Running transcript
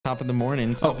Top of the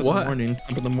morning. Top of the morning.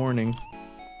 Top of the morning.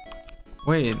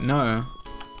 Wait, no.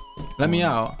 Let me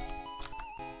out.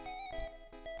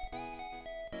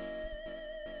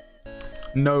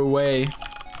 No way.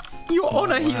 Your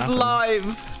Honor, he's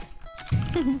live.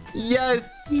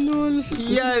 Yes. Lol.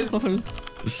 Yes. Lol.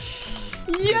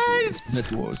 Yes.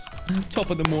 Bedwars.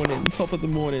 Top of the morning. Top of the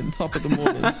morning. Top of the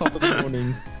morning. Top of the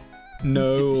morning.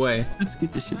 No way. Let's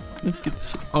get this shit. Let's get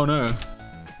this shit. Oh no.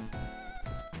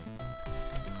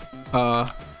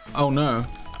 Oh no.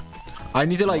 I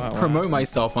need to like promote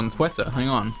myself on Twitter. Hang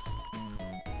on.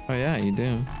 Oh yeah, you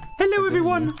do. Hello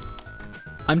everyone.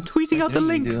 I'm tweeting out the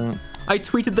link. I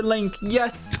tweeted the link.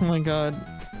 Yes. Oh my god.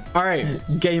 All right,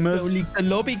 gamers. Don't leak the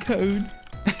lobby code.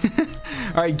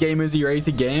 All right, gamers, are you ready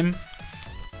to game?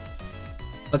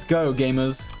 Let's go,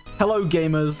 gamers. Hello,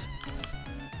 gamers.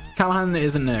 Callahan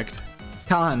isn't nicked.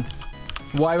 Callahan,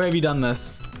 why have you done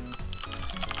this?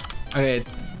 Okay,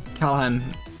 it's Callahan.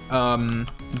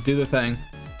 Do the thing.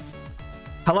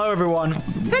 Hello, everyone.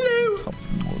 Hello. Top of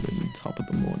the morning. Top of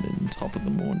the morning. Top of the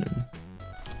morning.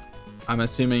 I'm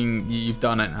assuming you've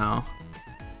done it now.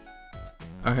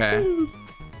 Okay.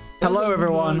 Hello,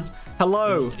 everyone.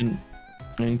 Hello.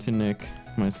 I need to nick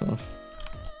myself.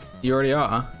 You already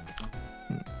are.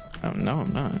 No,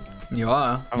 I'm not. You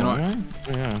are. Oh, You're not.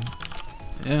 Yeah.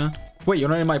 Yeah. Wait, you're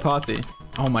not in my party.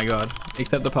 Oh my god.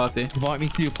 Accept the party. Invite me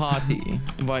to your party.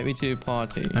 Invite me to your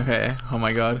party. Okay. Oh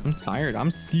my god. I'm tired.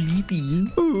 I'm sleepy.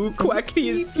 Ooh, Quackity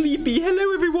is sleepy.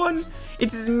 Hello, everyone.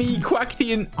 It is me,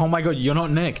 Quackity, and... Oh my god, you're not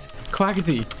nicked.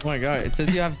 Quackity. Oh my god, it says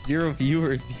you have 0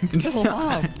 viewers. You fell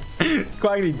off.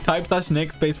 Quackity,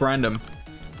 type/nick space random.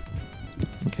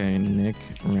 Okay, nick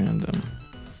random.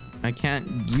 I can't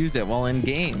use it while in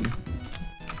game.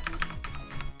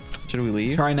 Should we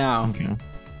leave? Try now. Okay.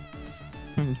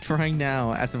 I'm trying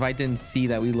now, as if I didn't see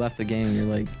that we left the game. You're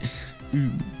like,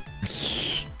 ooh.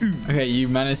 Okay, you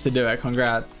managed to do it.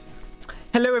 Congrats.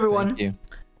 Hello, everyone. Thank you.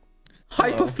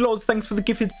 Hyperflaws, thanks for the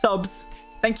gifted subs.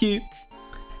 Thank you.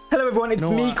 Hello, everyone. It's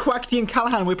me, Quackity, and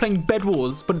Callahan. We're playing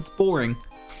Bedwars, but it's boring.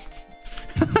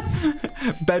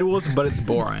 Bedwars, but it's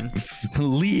boring.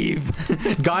 Leave.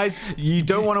 Guys, you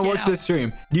don't want to watch this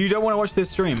stream. You don't want to watch this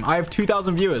stream. I have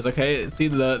 2,000 viewers, okay? See,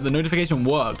 the notification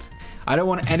worked. I don't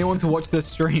want anyone to watch this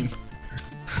stream.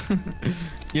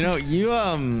 You know, you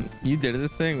did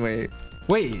this thing.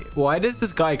 Wait, why does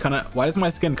this guy why does my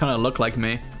skin kind of look like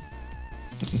me?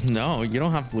 No, you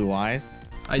don't have blue eyes.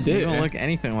 I do. You don't look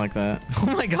anything like that. Oh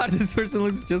my god, this person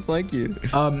looks just like you.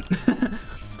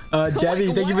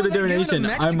 Debbie, thank you for the donation.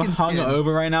 I'm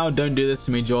hungover right now. Don't do this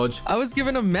to me, George. I was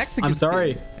given a Mexican I'm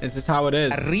sorry. skin. It's just how it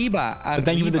is. Arriba. But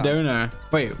thank you for the donor.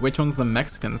 Wait, which one's the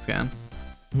Mexican skin?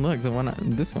 Look, the one,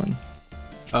 this one.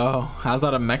 Oh, how's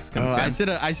that a Mexican skin?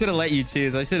 I should have let you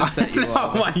choose. I should have set you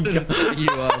up. Oh my god. Set you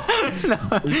up.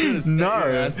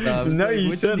 No,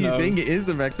 you shouldn't. Which one do you think is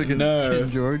a Mexican skin,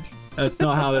 George? That's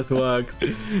not how this works.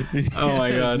 Oh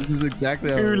my god. This is exactly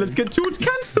how it let's get George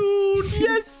cancelled.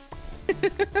 Yes.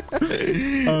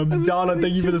 Darla,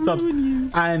 thank you for the subs.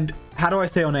 And how do I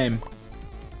say your name?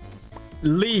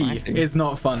 Lee is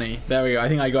not funny. There we go. I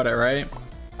think I got it right.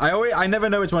 I never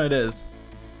know which one it is.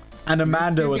 And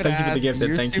Amanda, well, thank you for the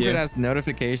gifted. Thank you. Your stupid ass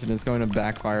notification is going to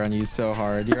backfire on you so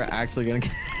hard. You're actually gonna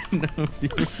get no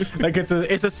views. Like it's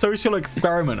a social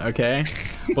experiment, okay?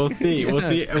 We'll see. We'll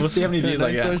see how many views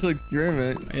I get. Social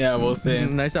experiment. Yeah, we'll see.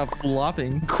 Nice job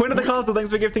flopping. Queen of the Castle,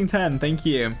 thanks for gifting 10. Thank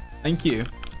you. Thank you.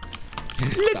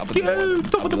 Let's go!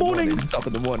 Top of the morning. Top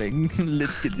of the morning.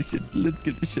 Let's get this shit. Let's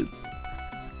get this shit.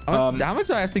 How much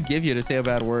do I have to give you to say a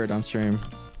bad word on stream?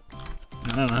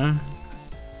 I don't know.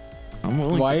 I'm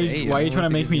willing why to pay you. Why are you trying to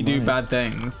make me do bad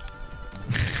things?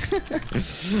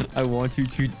 I want you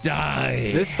to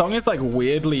die. This song is like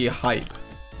weirdly hype.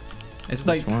 It's just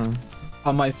like on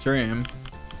my stream.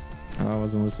 Oh, I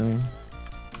wasn't listening.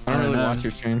 I don't really watch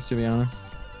your streams, to be honest.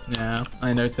 Yeah,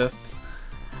 I noticed.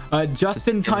 Just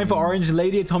in time for Orange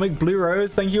Lady Atomic Blue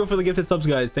Rose. Thank you all for the gifted subs,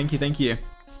 guys. Thank you, thank you.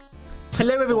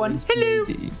 Hello, everyone. Hello.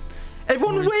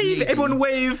 Everyone wave. Everyone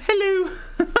wave. Hello.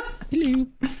 Hello.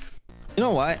 You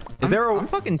know what? I'm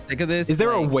fucking sick of this. Is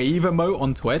there a wave emote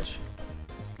on Twitch?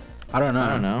 I don't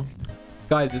know.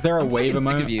 Guys, is there a wave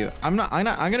emote? Sick of you. I'm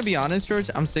gonna be honest, George.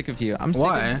 I'm sick of you. I'm sick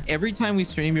of every time we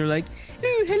stream, you're like,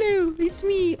 oh, hello, it's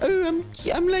me. Oh,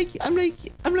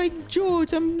 I'm like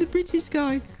George. I'm the British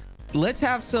guy. Let's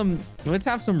have some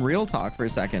real talk for a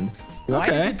second. Why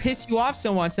does it piss you off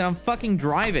so much that I'm fucking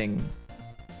driving?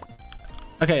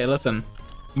 Okay, listen.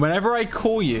 Whenever I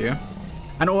call you,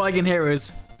 and all I can hear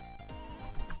is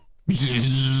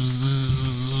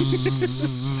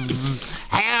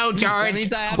Hello, Hello,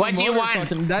 George. What do you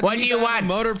want? What do you want?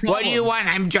 What do you want?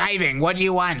 I'm driving. What do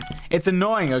you want? It's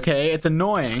annoying, okay? It's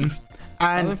annoying.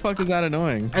 And how the fuck is that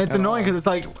annoying? It's annoying because it's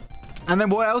like, and then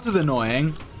what else is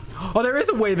annoying? Oh, there is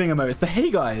a waving emote. It's the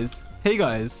hey guys. Hey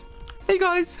guys. Hey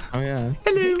guys. Oh yeah.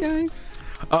 Hello. Hey guys.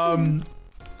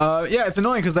 Yeah, it's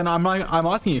annoying because then I'm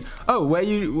asking you, oh, where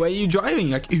you driving?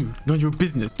 You're like, ew, none of your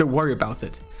business. Don't worry about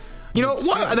it. You know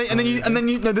what? And then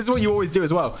you no, this is what you always do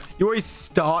as well. You always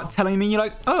start telling me, you're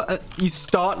like, oh, you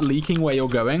start leaking where you're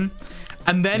going.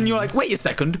 And then you're like, wait a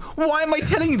second, why am I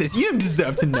telling you this? You don't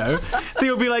deserve to know. So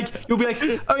you'll be like,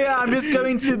 oh yeah, I'm just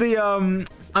going to the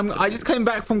I just came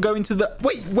back from going to the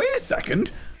wait a second.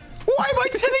 Why am I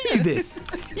telling you this?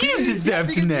 You don't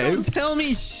deserve to know. You don't tell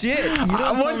me shit.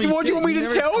 What do you want me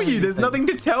to tell you? There's nothing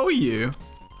to tell you.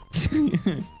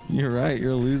 You're right.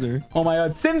 You're a loser. Oh my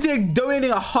god, Cynthia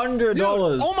donating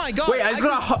 $100. Oh my god. Wait, I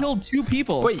just killed 2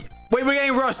 people. Wait, we're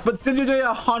getting rushed. But Cynthia donated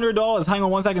 $100. Hang on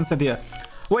 1 second, Cynthia.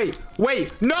 Wait,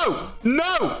 no.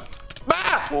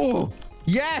 Ah! Oh,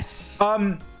 yes.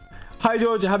 Hi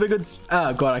George, have a good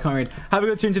god, I can't read. Have a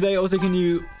good stream today. Also, can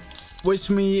you wish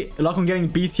me luck on getting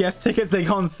BTS tickets? They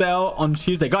can't sell on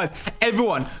Tuesday. Guys,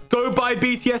 everyone, go buy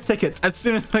BTS tickets as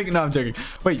soon as they... No, I'm joking.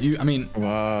 Wait,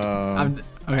 Whoa.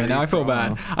 Okay, now I feel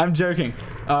bad. I'm joking.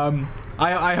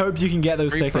 I hope you can get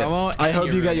those tickets. I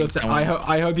hope you get your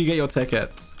I hope you get your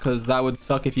tickets, because that would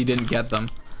suck if you didn't get them.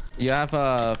 You have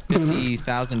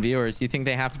 50,000 viewers. You think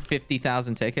they have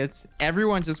 50,000 tickets?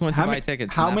 Everyone just wants to buy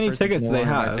tickets. How many tickets do they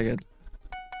have?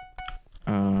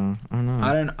 I don't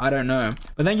know. I don't know.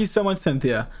 But thank you so much,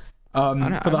 Cynthia. For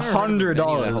the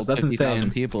 $100. That's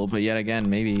insane. People, but yet again,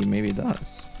 maybe it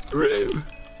does.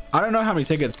 I don't know how many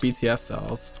tickets BTS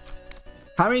sells.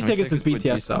 How many tickets does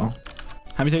BTS sell?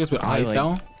 How many tickets would I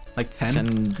sell? Like 10?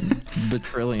 10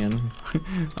 bajillion.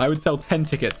 I would sell 10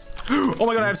 tickets. Oh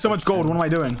my god, I have so much gold. What am I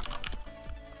doing?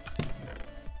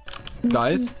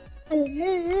 Guys?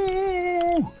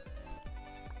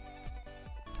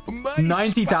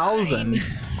 90,000.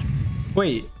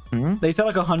 Wait, they sell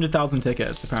like 100,000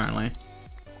 tickets apparently.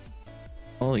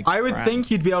 Holy crap. I would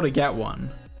think you'd be able to get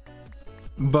one.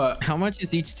 But how much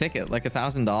is each ticket? Like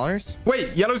 $1,000?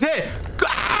 Wait, yellow's here.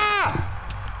 Ah!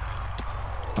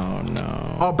 Oh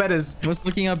no. Our bed is... I was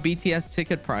looking up BTS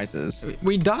ticket prices.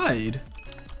 We died.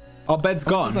 Our bed's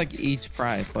gone. It's like each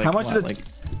price. Like, how much is it? Like,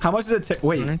 how much is it?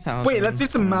 Wait, let's do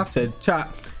some maths here. Chat.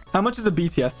 How much is a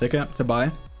BTS ticket to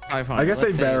buy? 500. I guess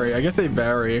they vary.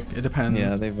 It depends. Yeah,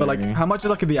 they vary. But like, how much is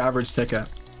like the average ticket?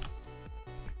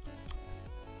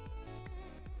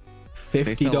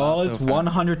 $50,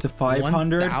 100 to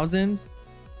 500. 1,000.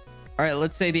 All right,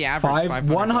 let's say the average.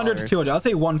 100 to 200. I'll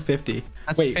say 150.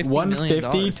 That's wait, $50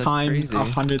 150 times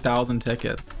 100,000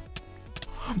 tickets.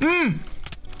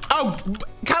 Oh,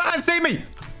 Callahan, save me!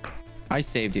 I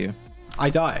saved you. I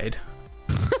died.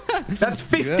 That's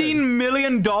 $15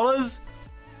 million.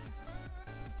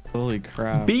 Holy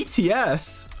crap.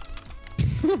 BTS.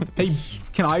 Hey,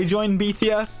 can I join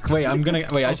BTS? Wait, I'm gonna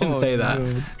wait. I shouldn't say that.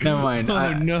 No. Never mind.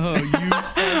 Oh no, you.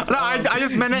 No, I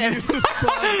just meant it.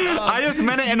 I just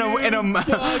meant it in a.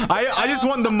 I just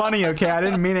want the money. Okay, I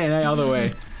didn't mean it in any other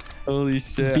way. Holy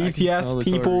shit. BTS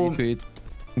people.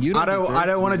 I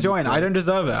don't want to join. I don't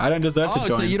deserve it. I don't deserve to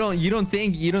join. So you don't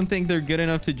think they're good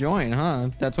enough to join, huh?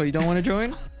 That's why you don't want to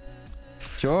join?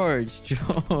 George,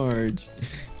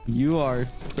 you are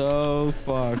so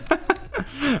fucked.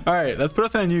 All right, let's put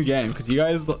us in a new game because you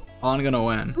guys aren't gonna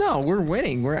win. No, we're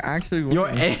winning. We're actually winning. You're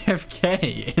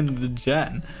AFK in the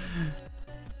gen.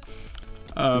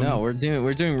 No, we're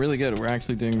doing really good. We're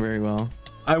actually doing very well.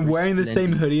 I'm wearing the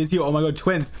same hoodie as you. Oh my god,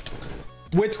 twins.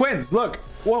 We're twins. Look.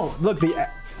 Whoa, look.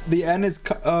 The N is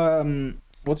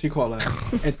what you call it?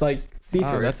 It's like see-through.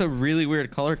 Oh, that's a really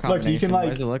weird color combination. Look, you can like. Why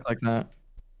does it look like that?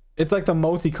 It's like the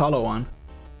multicolor one.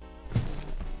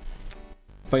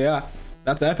 But yeah.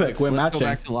 That's epic. We're matching.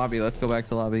 Let's go back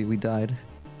to lobby. We died.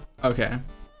 Okay.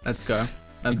 Let's go.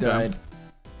 Let's go.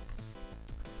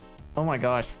 Oh my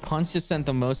gosh. Punch just sent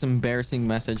the most embarrassing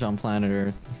message on planet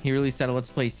Earth. He really said,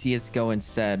 let's play CSGO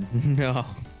instead. No.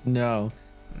 No.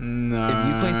 No. If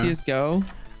you play CSGO...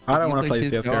 I don't want to play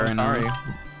CSGO right now.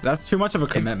 That's too much of a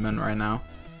commitment right now.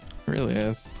 It really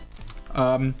is.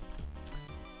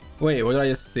 Wait, what did I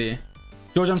just see?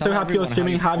 George, I'm so happy you're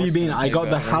streaming. How have you been? I got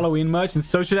the Halloween merch, and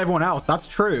so should everyone else. That's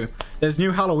true. There's new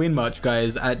Halloween merch,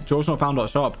 guys, at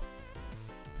georgenotfound.shop.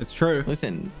 It's true.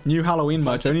 Listen. New Halloween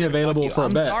merch, only available for a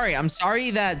bit. I'm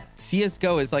sorry that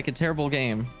CSGO is like a terrible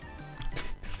game.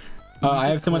 I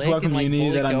have so much work on uni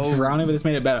that I'm drowning, but this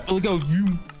made it better.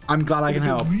 I'm glad I can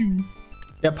help.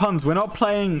 Yeah, puns. We're not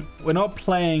playing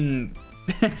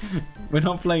We're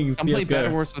not playing CSGO. Come play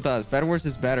Bedwars with us. Bedwars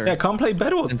is better. Yeah, come play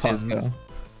Bedwars, puns.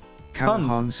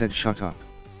 Callahan said shut up.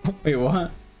 Wait,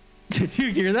 what? Did you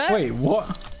hear that? Wait,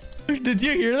 what? Did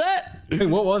you hear that? Wait,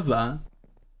 what was that?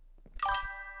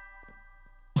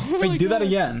 Oh Wait, do that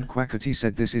again. Quackity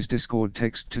said this is Discord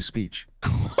text to speech.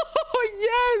 Oh,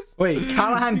 yes! Wait,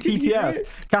 Callahan TTS.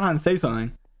 Callahan, say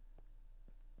something.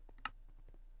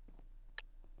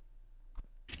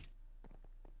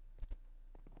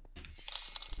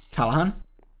 Callahan?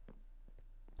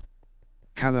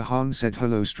 Callahan said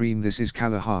hello stream, this is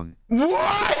Callahan.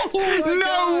 What?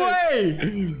 No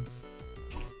way!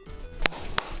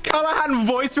 Callahan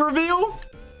voice reveal?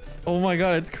 Oh my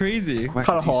god, it's crazy.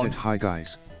 Quackity said hi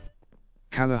guys.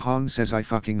 Callahan says I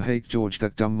fucking hate George,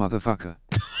 that dumb motherfucker.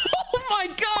 Oh my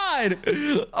god!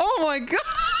 Oh my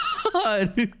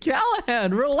god!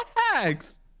 Callahan,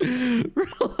 relax!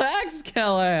 Relax,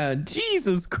 Callahan!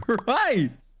 Jesus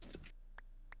Christ!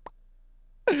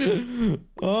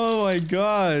 Oh my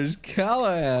gosh,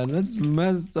 Callahan, that's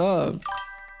messed up.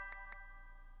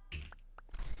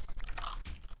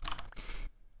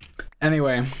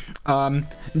 Anyway,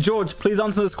 George, please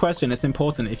answer this question. It's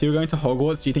important. If you're going to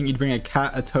Hogwarts, do you think you'd bring a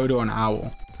cat, a toad, or an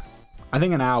owl? I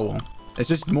think an owl. It's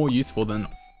just more useful than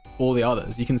all the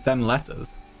others. You can send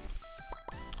letters.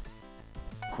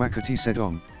 Quackity said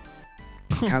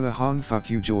Callahan, fuck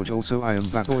you George. Also I am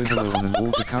Badboyhalo on an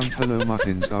alt account. Hello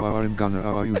muffins. I'm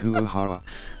gonna you who ohara.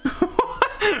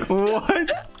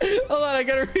 What? Hold on, I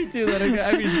gotta redo that.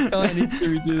 I need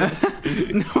to redo that.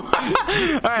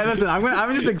 All right, listen.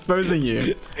 I'm just exposing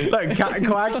you. Look,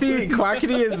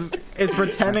 Quackity is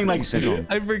pretending like.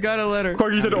 I forgot a letter.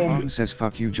 Quackity said says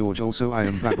fuck you George. Also I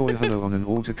am Badboyhalo on an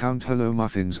alt account. Hello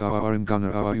muffins. I'm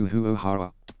gonna you who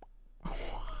ohara.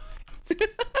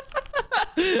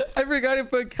 I forgot to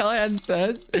put Callahan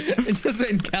says. It just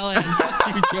said Callahan.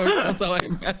 Fuck you, George. Also,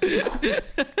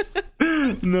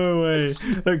 no way.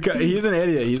 Look, he's an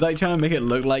idiot. He's like trying to make it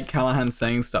look like Callahan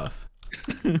saying stuff.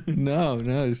 No,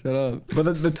 shut up.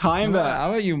 But the time how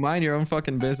about you mind your own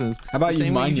fucking business? How about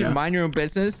you mind your own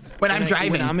business when I'm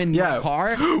driving? When I'm in my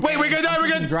car. Wait, we're gonna die. We're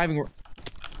gonna driving.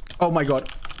 Oh my god.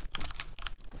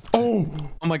 Oh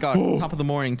my god. Top of the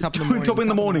morning. Top of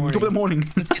the morning.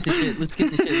 Let's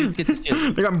get this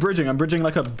shit. Like I'm bridging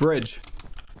like a bridge.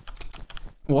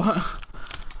 What?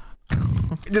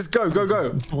 Just go.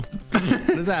 What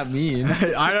does that mean?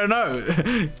 I don't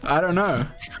know.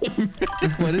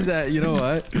 What is that? You know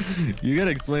what? You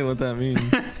gotta explain what that means.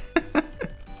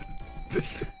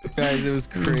 Guys, it was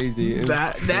crazy.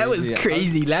 That was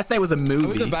crazy. Last night was a movie. I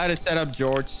was about to set up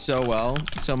George so well.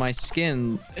 So my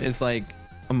skin is like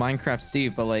a Minecraft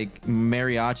Steve, but like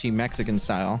mariachi Mexican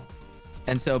style.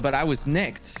 And so, but I was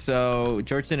nicked. So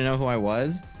George didn't know who I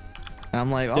was. And I'm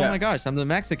like, oh my gosh, I'm the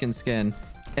Mexican skin.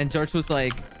 And George was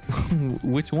like,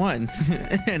 which one?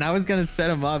 And I was gonna set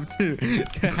him up to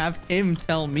have him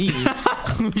tell me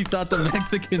who he thought the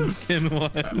Mexican skin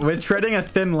was. We're treading a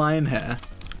thin line here.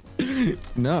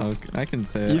 No, I can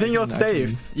say it. You think you're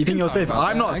safe? You think you're safe?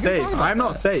 I'm not safe. I'm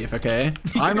not safe. Okay,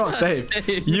 I'm not safe.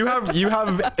 You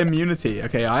have immunity.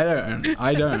 Okay,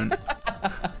 I don't.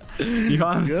 You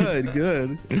can't.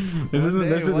 Good. This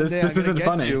isn't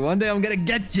funny. One day I'm gonna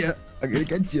get you.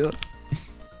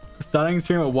 Starting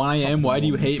stream at 1 a.m. Why do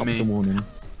you hate me?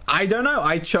 I don't know.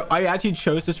 I actually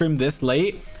chose to stream this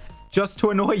late just to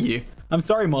annoy you. I'm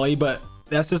sorry, Molly, but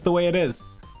that's just the way it is.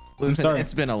 Listen, I'm sorry.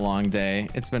 It's been a long day.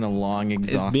 It's been a long,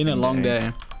 exhausting It's been a long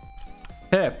day.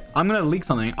 Here, I'm gonna leak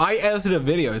something. I edited a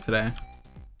video today.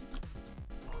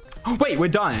 Wait, we're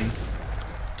dying.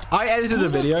 I edited a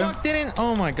video. Who the fuck didn't?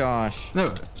 Oh my gosh.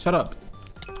 No, shut up.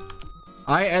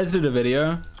 I edited a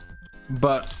video,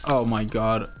 but oh my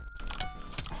god.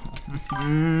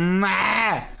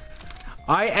 I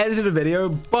edited a video,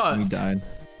 but we died.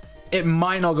 It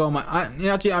might not go on my.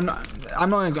 Actually, I'm not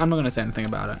gonna say anything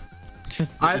about it.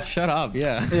 Just shut up.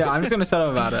 Yeah. Yeah, I'm just gonna shut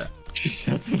up about it.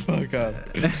 Shut the fuck up.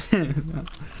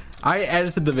 I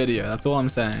edited the video. That's all I'm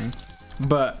saying.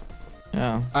 But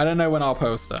yeah, I don't know when I'll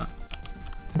post it.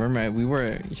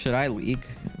 Should I leak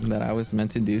that I was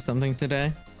meant to do something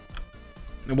today?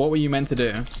 What were you meant to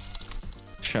do?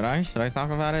 Should I talk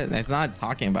about it? It's not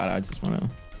talking about it. I just want to.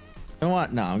 You know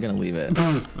what? No, I'm gonna leave it.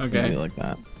 Okay. Leave it like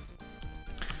that.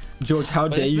 George, how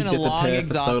dare you disappear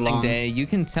for so long? Day. You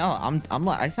can tell.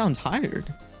 I sound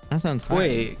tired. I sound tired.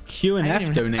 Wait, Q and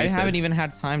F donated. I haven't even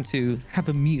had time to have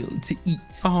a meal to eat.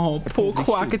 Oh, poor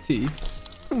Quackity.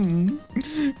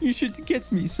 You should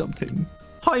get me something.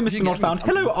 Hi, Mr. Not Found.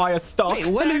 Hello, Aya Stock. Wait,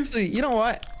 what actually? You know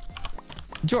what?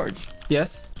 George.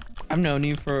 Yes? I've known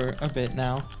you for a bit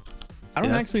now. I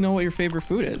don't actually know what your favorite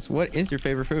food is. What is your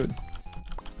favorite food?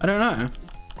 I don't know.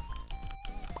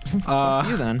 Fuck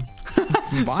you then.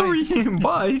 Bye. Sorry,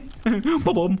 bye.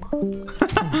 Boom.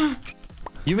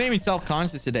 You made me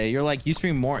self-conscious today. You're like, you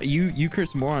stream more, you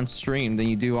curse more on stream than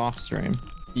you do off stream.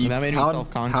 That made me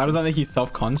self-conscious. How does that make you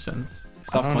self-conscious?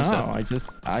 I don't know.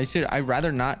 I'd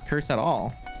rather not curse at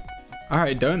all. All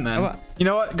right, don't then. You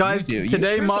know what, guys?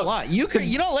 Today marks a lot. You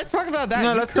know, let's talk about that.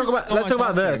 No, let's talk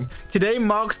about this. Today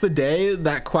marks the day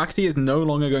that Quackity is no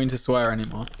longer going to swear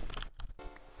anymore.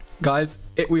 Guys,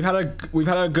 we've had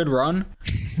a good run,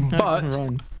 but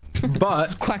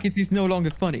Quackity's no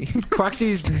longer funny.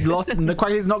 Quackity's not going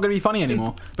to be funny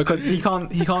anymore because he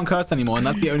can't curse anymore, and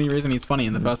that's the only reason he's funny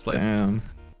in the first place. Damn.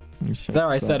 There,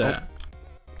 I said it.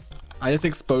 I just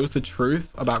exposed the truth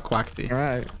about Quackity.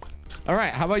 All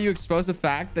right. How about you expose the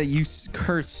fact that you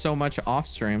curse so much off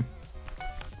stream?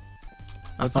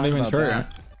 That's not even true.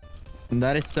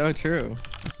 That is so true.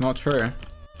 It's not true.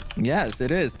 Yes, it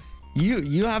is.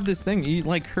 You have this thing. You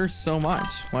like curse so much.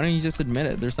 Why don't you just admit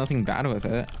it? There's nothing bad with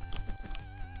it.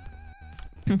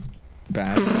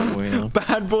 Bad boy Halo.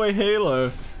 Bad boy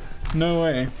Halo. No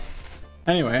way.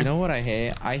 Anyway. You know what I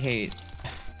hate? I hate.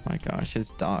 My gosh,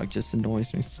 his dog just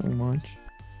annoys me so much.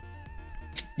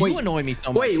 You annoy me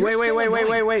so much.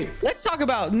 Wait. Let's talk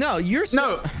about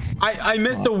I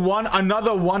missed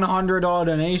another $100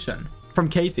 donation from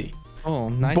Katie. Oh,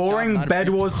 nice. Boring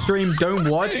Bedwars stream, don't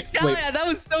watch. Callahan,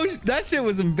 that shit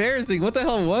was embarrassing. What the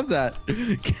hell was that?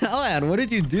 Callahan, what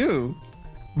did you do?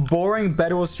 Boring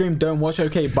Bedwars stream, don't watch.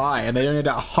 Okay, bye. And they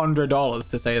donated $100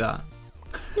 to say that.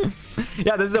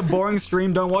 Yeah, this is a boring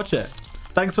stream, don't watch it.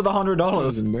 Thanks for the $100. That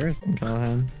was embarrassing,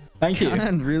 Callahan. Thank you.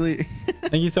 Callahan, really?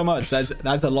 Thank you so much.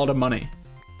 That's a lot of money.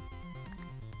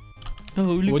 Oh,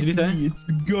 look, what did you say? It's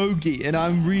Gogi, and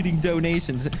I'm reading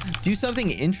donations. Do something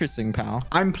interesting, pal.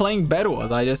 I'm playing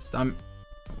Bedwars.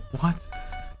 What?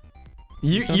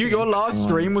 Your last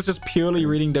stream was just purely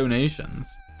reading donations.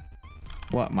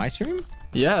 What, my stream?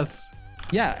 Yes.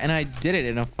 Yeah, and I did it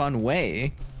in a fun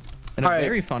way. In a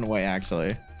very fun way,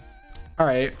 actually. All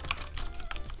right.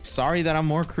 Sorry that I'm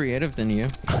more creative than you.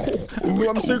 Ooh,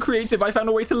 I'm so creative. I found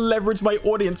a way to leverage my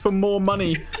audience for more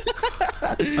money.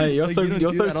 Hey, you're so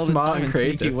smart and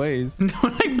creative. Ways. No,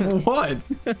 like what?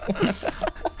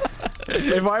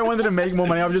 If I wanted to make more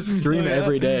money, I would just stream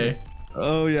every day.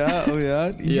 Oh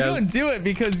yeah. You don't do it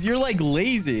because you're like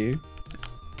lazy.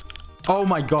 Oh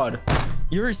my god.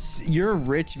 You're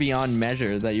rich beyond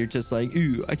measure that you're just like,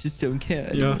 ooh, I just don't care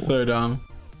anymore. You're so dumb.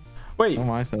 Wait, oh,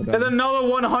 am I so dumb? There's another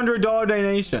 $100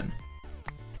 donation.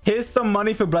 Here's some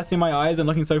money for blessing my eyes and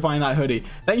looking so fine in that hoodie.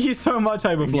 Thank you so much,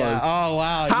 Hyperflows. Yeah. Oh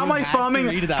wow. How am I farming?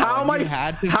 How am I? It's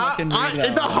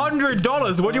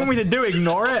 $100. What do you want me to do?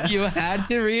 Ignore it? You had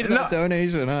to read that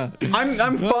donation, huh?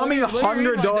 I'm farming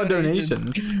 $100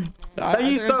 donations.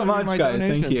 Thank you so much, guys.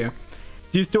 Thank you.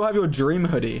 Do you still have your dream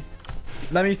hoodie?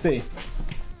 Let me see.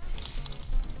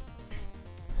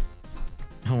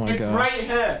 Oh my god. It's right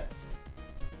here.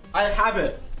 I have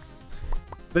it.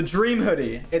 The dream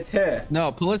hoodie. It's here.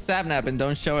 No, pull a Sapnap and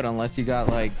don't show it unless you got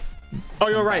like. Oh,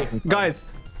 you're right, guys.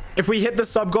 If we hit the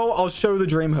sub goal, I'll show the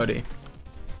dream hoodie.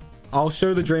 I'll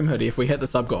show the dream hoodie if we hit the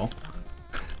sub goal.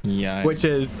 Yeah. Which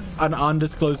is an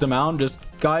undisclosed amount. Just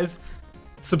guys,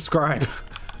 subscribe.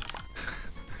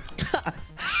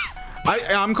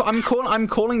 I'm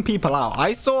calling people out.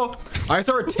 I saw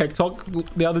a TikTok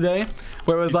the other day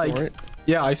where it was like,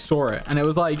 yeah, I saw it, and it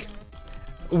was like,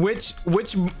 which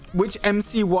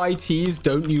MCYTs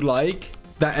don't you like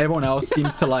that everyone else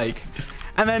seems to like?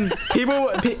 And then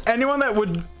anyone that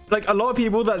would like, a lot of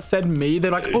people that said me,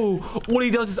 they're like, oh, all he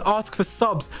does is ask for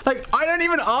subs. Like, I don't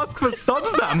even ask for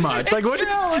subs that much. Like, what?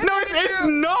 No, it's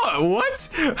not. What?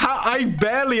 I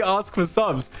barely ask for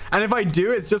subs, and if I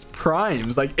do, it's just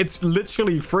primes. Like, it's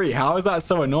literally free. How is that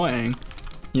so annoying?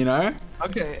 You know?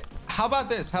 Okay. How about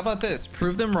this?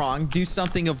 Prove them wrong. Do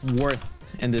something of worth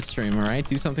in this stream, all right?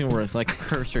 Do something worth, like a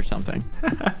curse or something.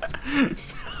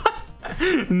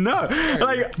 No,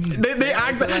 like they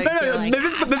act. No.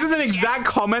 This is an exact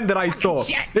comment that I saw.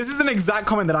 This is an exact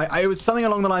comment that I was something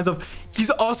along the lines of,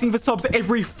 he's asking for subs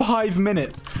every 5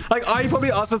 minutes. Like, I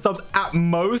probably ask for subs at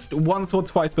most once or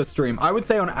twice per stream. I would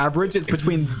say on average it's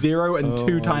between 0 and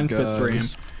 2 times per stream.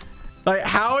 Like,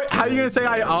 how are you gonna say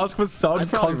I ask for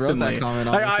subs constantly?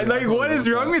 Like what is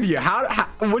wrong with you?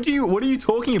 What are you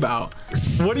talking about?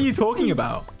 What are you talking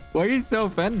about? Why are you so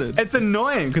offended? It's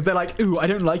annoying because they're like, ooh, I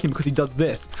don't like him because he does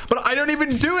this. But I don't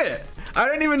even do it.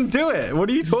 What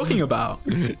are you talking about?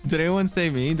 Did anyone say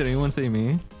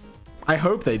me? I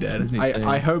hope they did.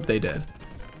 I hope they did.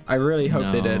 I really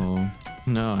hope they did.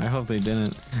 No, I hope they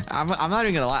didn't. I'm not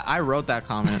even gonna lie. I wrote that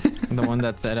comment. The one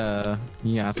that said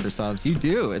you asked for subs. You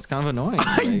do. It's kind of annoying.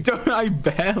 I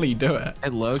barely do it.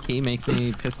 It low key makes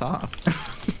me pissed off.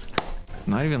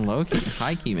 Not even low key.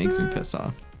 High key makes me pissed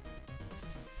off.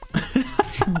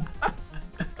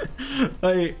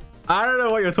 Like, I don't know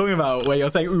what you're talking about where you're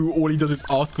saying, ooh, all he does is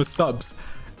ask for subs.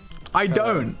 I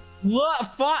don't.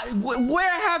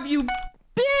 Where have you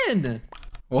been?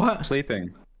 What?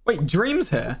 Sleeping. Wait, Dream's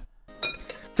here.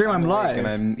 Dream, I'm live. And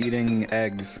I'm eating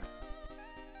eggs.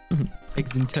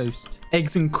 Eggs and toast.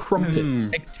 Eggs and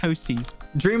crumpets. Egg toasties.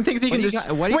 Dream thinks he can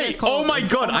just... Wait, oh my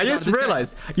god, I just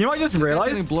realized. You know what I just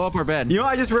realized? Blow up our bed. You know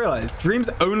what I just realized? Dream's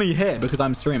only here because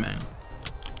I'm streaming.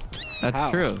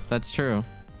 That's true. That's true.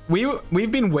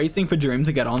 We've been waiting for Dream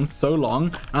to get on so long,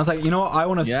 and I was like, you know what, I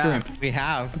want to stream. We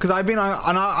have. Because I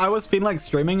was feeling like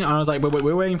streaming, and I was like, wait,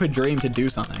 we're waiting for Dream to do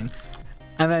something.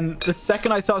 And then the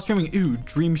second I start streaming, ooh,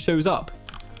 Dream shows up.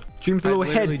 Dream's little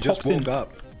head pops in.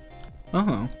 Up.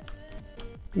 Oh.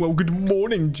 Well, good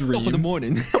morning, Dream. Top of the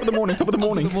morning. Top of the morning. Top of the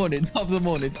morning. Top of the morning. Top of the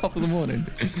morning. Top of the morning.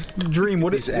 Dream,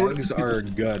 These eggs are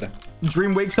good.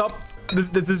 Dream wakes up.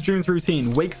 This is Dream's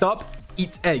routine. Wakes up,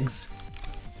 eats eggs.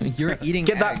 You're eating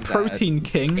Get that protein,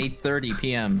 king. 8:30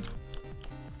 p.m.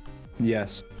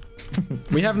 Yes.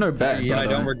 We have no bed. But I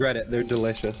don't regret it. They're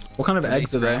delicious. What kind of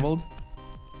eggs are they?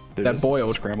 They're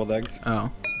boiled. Scrambled eggs. Oh.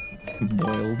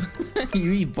 Boiled.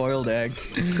 You eat boiled eggs.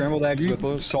 Scrambled eggs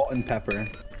with salt and pepper.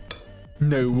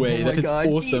 No way. That is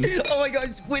awesome. Oh my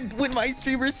gosh. When my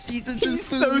streamer seasons his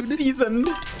food. He's so seasoned.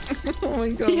 Oh my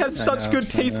god. He has such good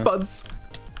taste buds.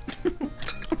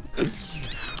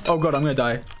 Oh god, I'm gonna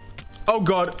die. Oh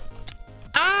god.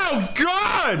 Oh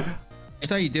god! Here's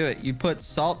how you do it. You put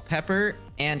salt, pepper,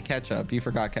 and ketchup. You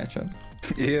forgot ketchup.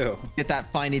 Ew. Get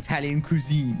that fine Italian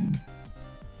cuisine.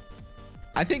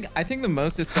 I think the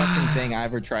most disgusting thing I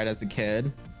ever tried as a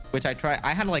kid, which I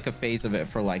had like a phase of it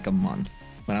for like a month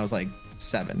when I was like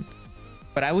 7.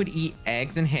 But I would eat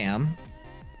eggs and ham.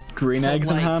 Green eggs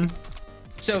and ham?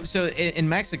 So in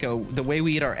Mexico, the way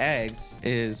we eat our eggs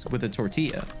is with a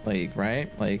tortilla, like, right?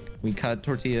 Like we cut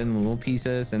tortilla in little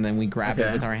pieces and then we grab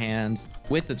it with our hands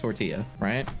with the tortilla,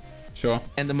 right? Sure.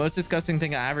 And the most disgusting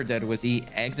thing I ever did was eat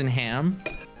eggs and ham,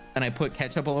 and I put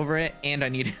ketchup all over it, and I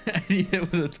eat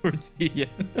it with a tortilla.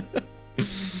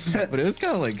 But it was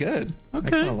kind of like good. Okay. I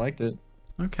kind of liked it.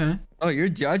 Okay. Oh, you're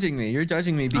judging me. You're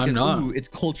judging me because ooh, it's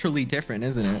culturally different,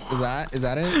 isn't it? Is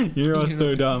that it? You are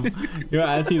so dumb. You're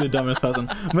actually the dumbest person.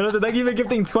 Melissa, thank you for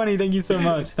gifting 20. Thank you so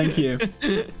much. Thank you.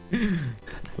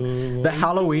 The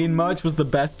Halloween merch was the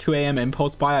best 2 a.m.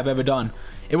 impulse buy I've ever done.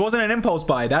 It wasn't an impulse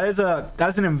buy. That is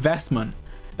an investment.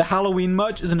 The Halloween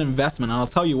merch is an investment, and I'll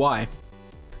tell you why.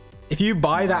 If you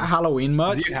buy that Halloween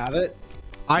merch, do you have it?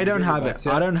 I don't have it.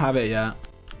 I don't have it yet.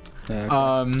 Okay.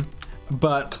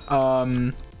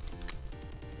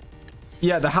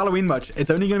 Yeah, the Halloween merch, it's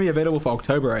only going to be available for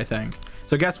October, I think.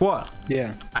 So guess what?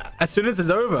 Yeah. As soon as it's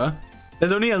over,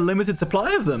 there's only a limited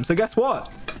supply of them. So guess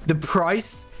what? The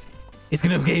price is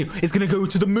going to go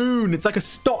to the moon. It's like a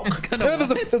stock.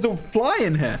 There's a fly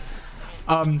in here.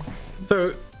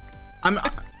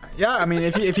 Yeah, I mean,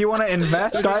 if you want to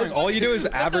invest, guys. All you do is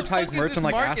advertise merch and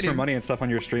like ask for money and stuff on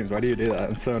your streams. Why do you do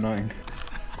that? It's so annoying.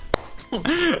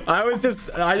 I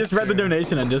just read the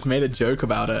donation and just made a joke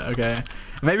about it. Okay,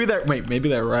 maybe they're right. Maybe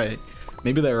they're right.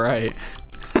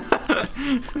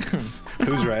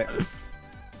 Who's right?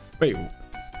 Wait,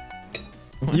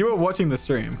 you were watching the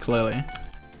stream clearly.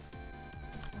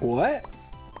 What?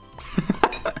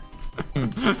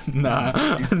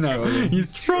 No.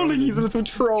 He's trolling. He's a little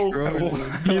troll.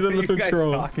 He's a little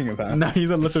troll. Talking about? No,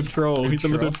 he's a little troll. He's a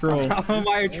little troll. How am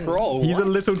I a troll? He's a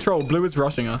little troll. Blue is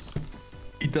rushing us.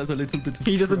 He does a little bit of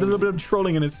He does a little bit of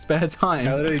trolling in his spare time.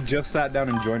 I literally just sat down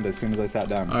and joined as soon as I sat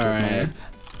down. Alright.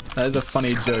 That is a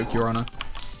funny joke, Your Honor.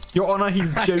 Your Honor,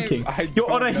 he's joking.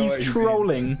 Your Honor, he's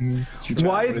trolling.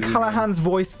 Why is Callahan's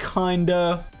voice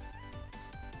kinda...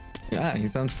 Yeah, he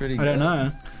sounds pretty good. I don't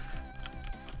know.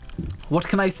 What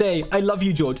can I say? I love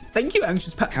you, George. Thank you,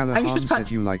 Anxious Pat. Callahan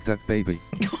said you like that, baby.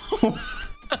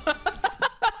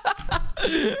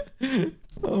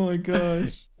 Oh my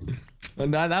gosh.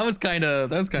 That was kind of.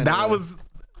 That was kind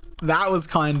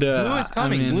of. Blue is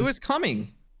coming. Blue is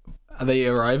coming. Are they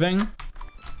arriving?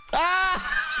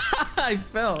 Ah! I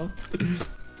fell.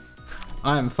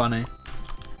 I am funny.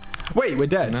 Wait, we're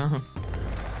dead. No.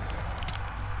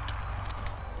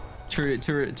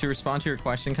 To respond to your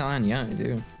question, Colin, yeah, I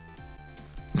do.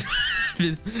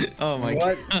 Oh my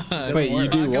god. Wait, you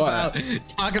do what?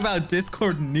 Talk about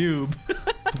Discord noob.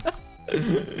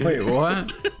 Wait,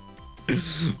 what?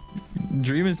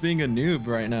 Dream is being a noob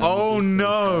right now. Oh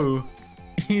no.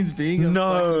 He's being a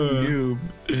fucking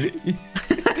noob.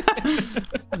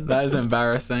 That is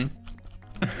embarrassing.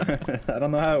 I don't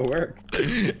know how it works.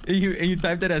 You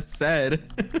typed it as said.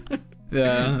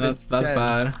 Yeah, that's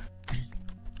bad.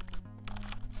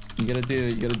 You gotta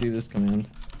do this command.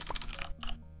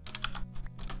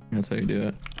 That's how you do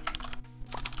it.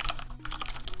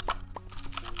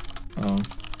 Oh,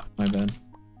 my bad.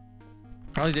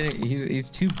 Probably didn't.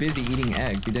 He's too busy eating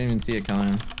eggs. He didn't even see it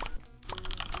coming.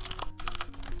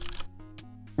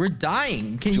 We're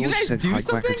dying. Can George you guys said, do hi,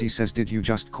 something? Quackity says, did you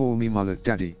just call me mullet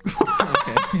daddy?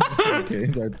 Okay.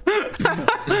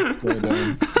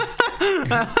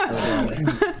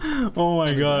 Oh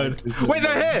my god. Wait,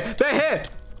 they're here! They're here!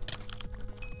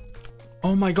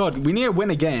 Oh my god, we need to win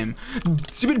a game.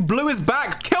 Stupid blue is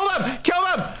back! Kill them! Kill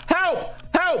them! Help!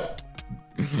 Help!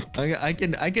 I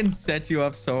can set you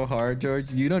up so hard, George.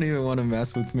 You don't even want to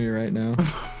mess with me right now.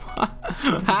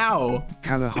 How?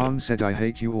 Callahan said, I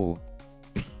hate you all.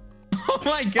 Oh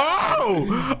my god!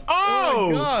 Oh! Oh!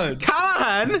 Oh my god!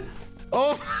 Callahan!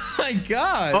 Oh my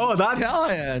god! Oh, that's...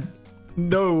 Callahan!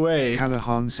 No way.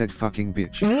 Callahan said, fucking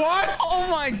bitch. What? Oh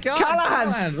my god!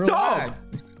 Callahan, stop! Relax.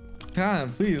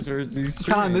 Callahan, please.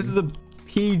 Callahan, this is a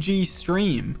PG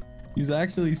stream. He's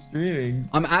actually streaming.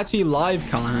 I'm actually live,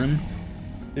 Callahan.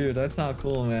 Dude, that's not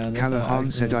cool, man. That's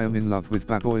Callahan said, I am in love with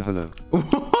Badboyhalo.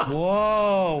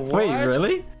 Whoa! What? Wait,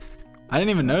 really? I didn't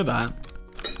even know that.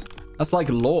 That's like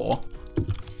lore.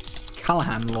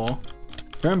 Callahan lore.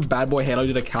 Remember Badboyhalo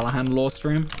did a Callahan lore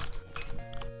stream?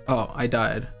 Oh, I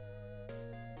died.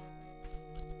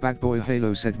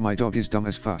 Badboyhalo said, my dog is dumb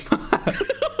as fuck.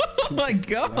 Oh my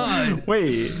god!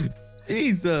 Wait.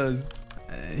 Jesus.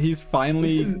 He's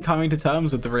finally coming to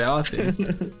terms with the reality.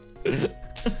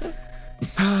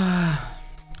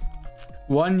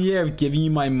 1 year of giving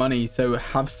you my money, so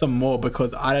have some more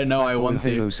because I don't know I want to.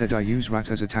 Halo said I use rat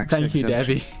as a tax Thank you,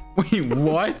 exemption. Debbie. Wait,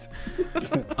 what?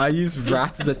 I use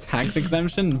rat as a tax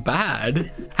exemption? Bad?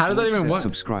 How does that even work?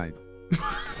 Subscribe.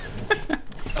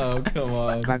 Oh, come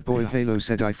on. Badboyhalo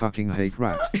said I fucking hate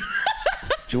rat.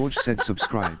 George said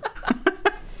subscribe.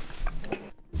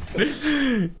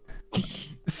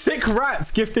 Sick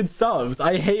rats gifted subs.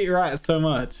 I hate rats so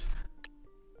much.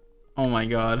 Oh my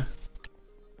god.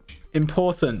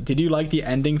 Important. Did you like the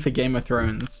ending for Game of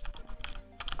Thrones?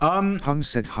 Puns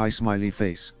said hi smiley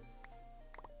face.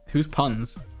 Who's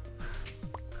Puns?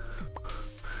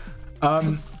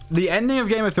 The ending of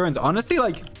Game of Thrones, honestly,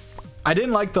 like, I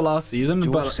didn't like the last season,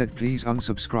 George but said please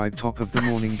unsubscribe. Top of the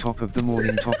morning, top of the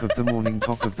morning, top of the morning,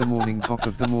 top of the morning, top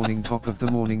of the morning, top of the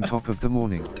morning, top of the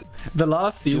morning. the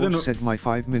last season George said my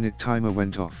 5-minute timer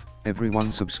went off.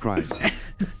 Everyone subscribe.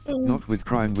 Not with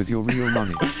crime, with your real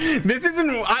money. This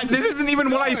isn't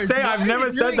even what I say. I've never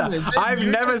said that. I've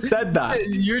never said that.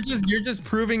 You're just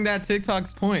proving that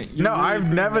TikTok's point. No,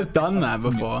 I've never done that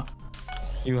before.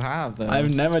 You have though.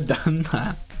 I've never done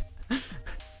that.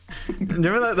 Do you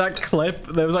remember that clip?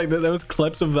 There was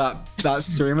clips of that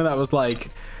streamer that was like,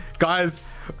 guys,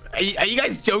 are you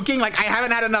guys joking? Like, I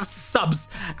haven't had enough subs.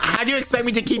 How do you expect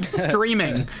me to keep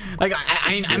streaming? Like,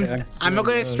 I'm not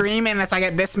gonna stream unless I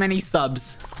get this many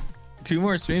subs. 2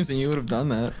 more streams and you would have done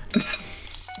that.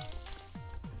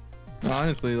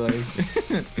 Honestly, like.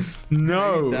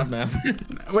 No.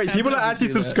 Wait, people are actually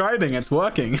subscribing. It's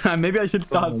working. Maybe I should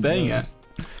start saying it.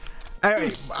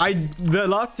 Anyway, the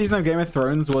last season of Game of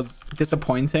Thrones was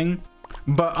disappointing,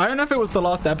 but I don't know if it was the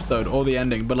last episode or the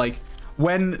ending, but like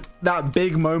when that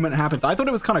big moment happens, I thought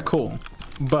it was kind of cool,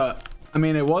 but I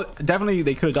mean, it was definitely,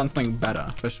 they could have done something better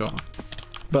for sure,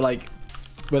 but like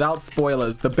without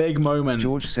spoilers, the big moment.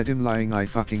 George said him lying, I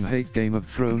fucking hate Game of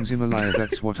Thrones, Himalaya,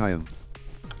 that's what I am.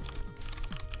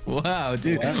 Wow,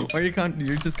 dude, why are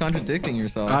you're just contradicting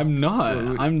yourself. I'm not.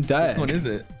 I'm dead. Which one is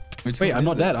it? Wait, I'm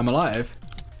not dead. I'm alive.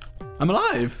 I'm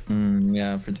alive.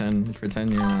 Yeah, pretend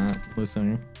you're not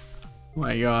listening. Oh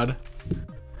my god.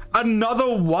 Another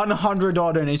 $100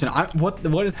 donation.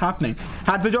 What is happening?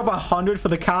 Had to drop 100 for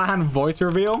the Callahan voice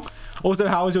reveal. Also,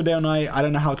 how was your day or night? I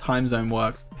don't know how time zone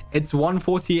works. It's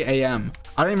 1:40 a.m.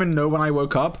 I don't even know when I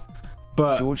woke up,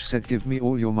 but George said, give me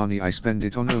all your money, I spend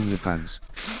it on OnlyFans.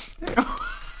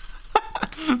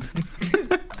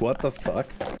 What the fuck?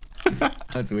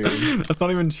 That's weird. That's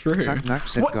not even true. Sapnap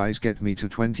said, guys, get me to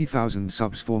 20,000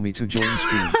 subs for me to join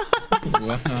stream.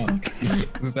 Wow.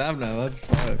 Sapnap,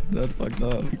 that's fucked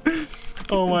up.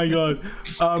 Oh my god.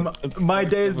 My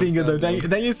day is being good though.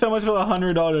 Thank you so much for the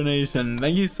 $100 donation.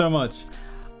 Thank you so much.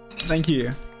 Thank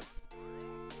you.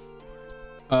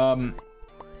 Oh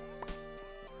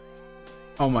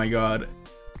my god.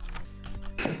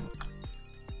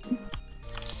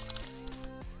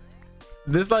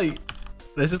 This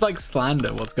is like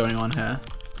slander. What's going on here?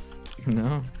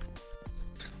 No.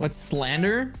 What's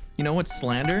slander? You know what's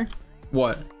slander?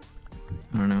 What?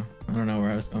 I don't know. I don't know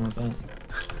where I was going with that.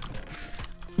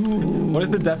 What is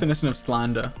the definition of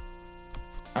slander?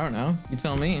 I don't know. You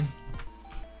tell me.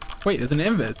 Wait, there's an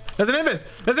invis. There's an invis.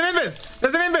 There's an invis.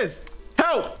 There's an invis.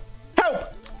 Help!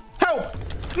 Help! Help!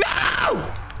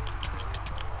 No!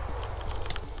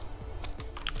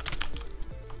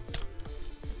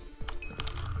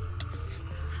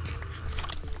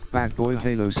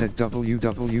 Badboyhalo said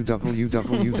www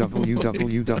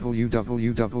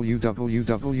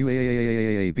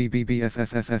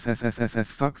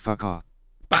fuck ah.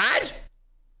 Bad?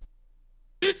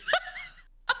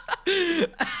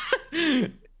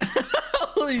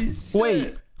 Holy shit.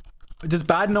 Wait, does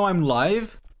Bad know I'm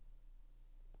live?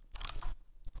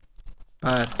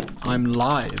 Bad, I'm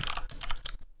live.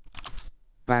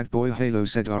 Badboyhalo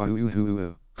said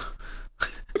oh.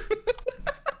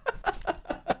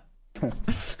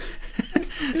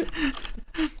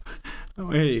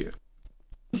 Wait.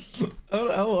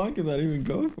 How long can that even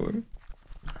go for?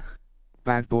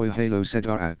 Badboyhalo said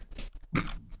oh.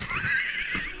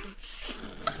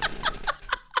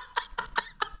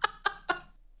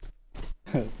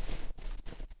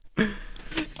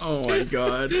 Oh my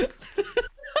god.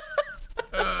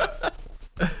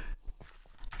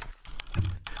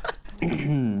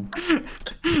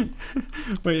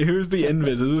 Wait, who's the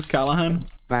invis? Is this Callahan?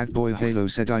 Badboyhalo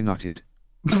said I nutted.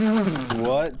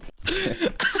 What?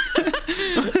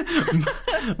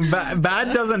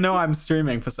 Bad doesn't know I'm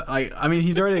streaming for. I mean,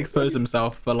 he's already exposed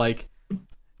himself, but like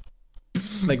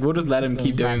we'll just let him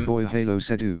keep doing. Badboyhalo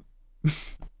said ooh.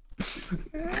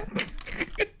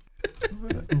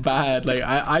 Bad. Like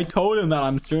I told him that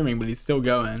I'm streaming, but he's still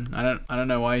going. I don't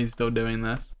know why he's still doing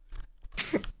this.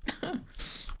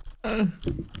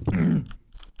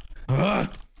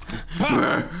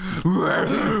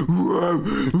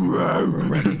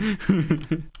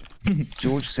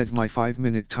 George said my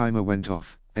 5-minute timer went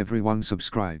off. Everyone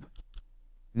subscribe.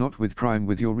 Not with Prime,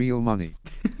 with your real money.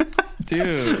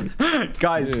 Dude.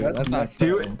 Guys, dude, that's not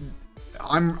dude.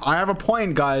 I have a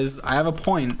point, guys. I have a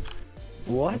point.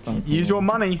 What? Use your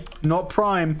money, not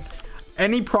Prime.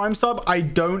 Any Prime sub, I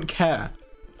don't care.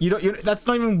 That's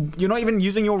not even. You're not even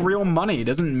using your real money. It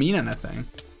doesn't mean anything.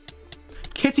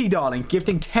 Kitty darling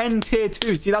gifting 10 tier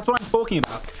 2. See, that's what I'm talking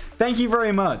about. Thank you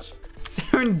very much.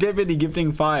 Serendipity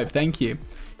gifting 5. Thank you.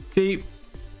 See,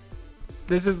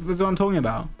 this is what I'm talking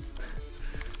about.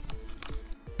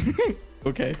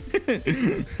 Okay.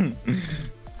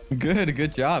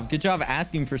 Good job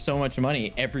asking for so much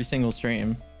money every single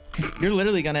stream. You're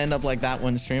literally gonna end up like that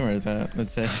one streamer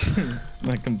that said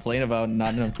like complain about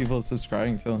not enough people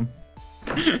subscribing to them.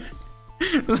 That's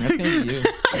gonna be you.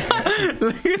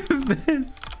 Look at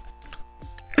this.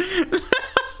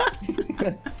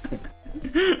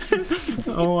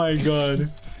 Oh my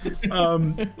god. Oh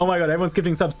my god, everyone's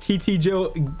gifting subs. TT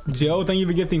Jill, thank you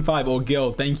for gifting 5. Or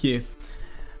Gil, thank you.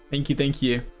 Thank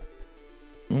you.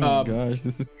 Oh my gosh,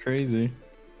 this is crazy.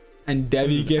 And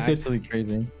Debbie gifted. Absolutely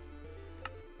crazy.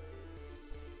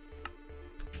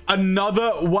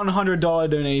 Another $100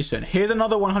 donation. Here's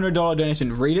another $100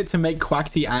 donation. Read it to make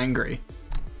Quackity angry.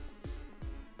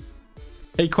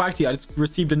 Hey Quackity, I just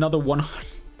received another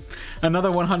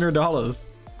 $100.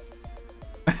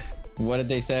 What did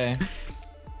they say?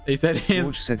 They said his...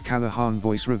 George said Callahan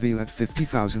voice reveal at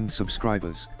 50,000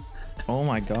 subscribers. Oh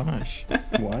my gosh.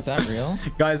 What? Is that real?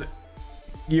 Guys,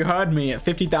 you heard me. At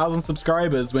 50,000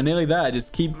 subscribers, we're nearly there.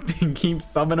 Just keep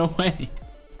subbing away.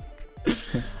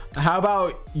 How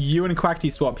about you and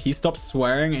Quackity swap? He stops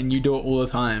swearing and you do it all the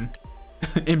time.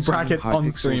 In brackets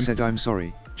on stream. Said I'm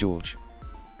sorry, George.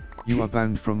 You are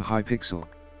banned from Hypixel.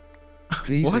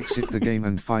 Please exit the game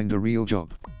and find a real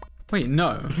job. Wait,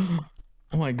 no.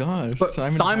 Oh my gosh. But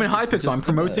Simon Hypixel,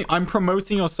 I'm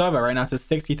promoting your server right now to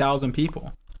 60,000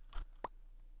 people.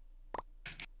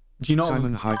 Do you know?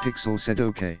 Simon Hypixel said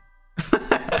okay.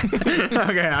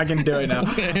 Okay, I can do it now.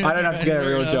 I don't have to get a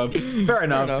real job. Fair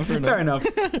enough. Fair enough.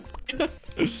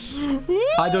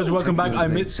 Hi George, welcome back. I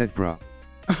missed. Said bruh.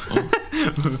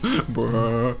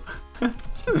 Bruh.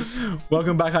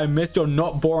 Welcome back. I missed your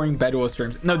not boring Bedwars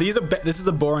streams. No, this is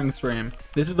a boring stream.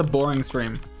 This is a boring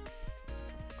stream.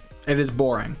 It is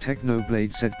boring.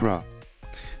 Technoblade said bruh.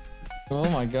 Oh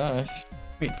my gosh.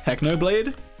 Wait,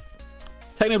 Technoblade?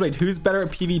 Technoblade, who's better at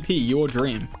PvP, you or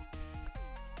Dream?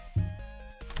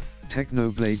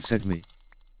 Technoblade said me.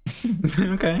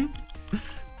 Okay.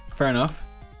 Fair enough.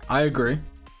 I agree.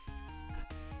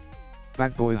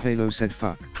 Badboyhalo said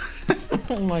fuck.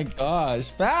 Oh my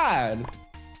gosh, bad.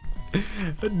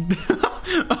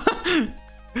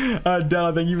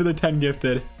 Della, thank you for the 10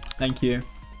 gifted. Thank you.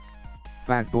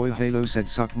 Badboyhalo said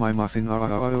suck my muffin.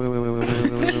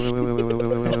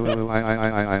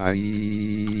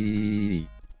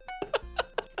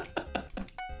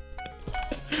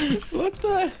 What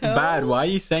the hell? Bad, why are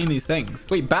you saying these things?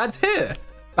 Wait, Bad's here.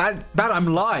 Bad, I'm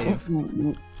live.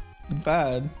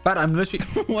 Bad, I'm literally.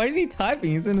 Why is he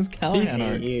typing? He's in his calendar.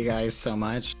 Hate you guys so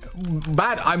much.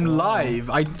 Bad, I'm live.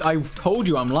 I told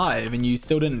you I'm live, and you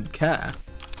still didn't care.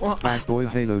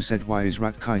 Badboyhalo said why is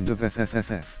rat kind of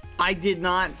FFFF. I did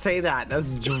not say that.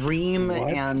 That's Dream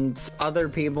and other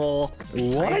people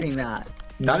typing that.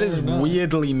 That is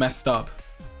weirdly messed up.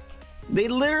 They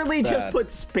literally just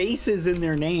put spaces in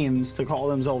their names to call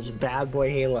themselves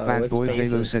Badboyhalo.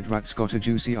 Badboyhalo said rat's got a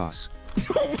juicy ass.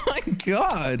 Oh my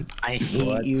god! I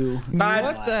hate you. Bad,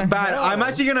 what the Bad. hell? I'm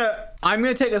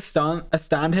gonna take a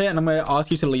stand here, and I'm gonna ask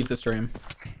you to leave the stream.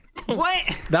 What?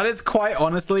 That is quite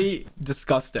honestly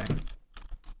disgusting.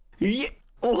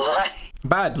 What?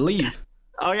 Bad, leave.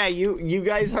 Okay, you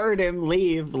guys heard him.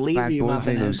 Leave you,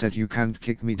 muffin Badboyhalo heads. said you can't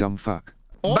kick me, dumb fuck.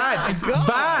 Bad,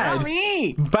 bad, Not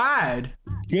me. bad.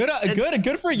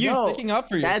 Good for you sticking up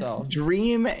for yourself. That's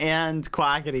Dream and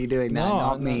Quackity doing that,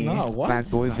 not me. No, what?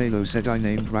 Badboyhalo said I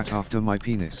named rat after my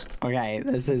penis. Okay,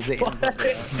 this is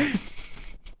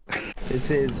this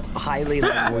is highly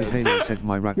Badboyhalo said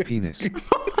my rat penis.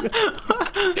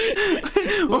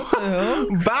 What the hell?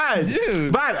 Bad,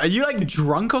 Dude. Bad. Are you like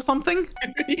drunk or something?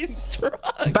 He's drunk.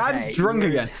 Bad's Okay, drunk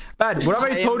again. Bad. What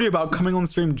have I told you about coming on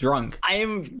stream drunk? I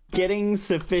am getting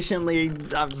sufficiently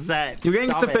upset. You're getting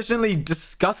Stop it. sufficiently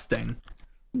disgusting.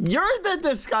 You're the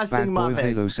disgusting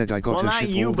muffin. Badboyhalo said I got Well, to not ship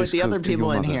you, all but this the other coke to your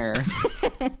people in mother. here.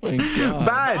 My god.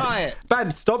 Bad,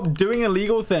 Bad. Stop doing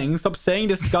illegal things. Stop saying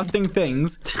disgusting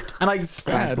things, and like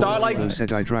start like. Badboyhalo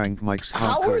said I drank Mike's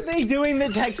hard How are coke. they doing the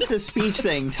text-to-speech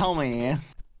thing? Tell me.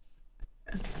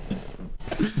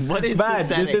 What is Bad.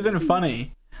 the This setting? isn't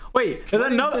funny. Wait, there's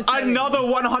What is another the setting?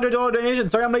 $100 donation.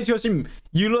 Sorry, I'm late to your stream.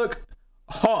 You look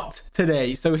hot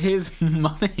today, so here's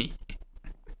money.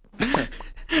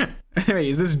 Wait,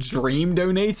 is this Dream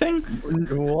donating?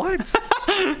 What?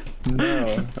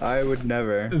 No, I would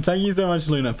never. Thank you so much,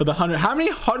 Luna, for the 100. How many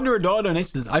 $100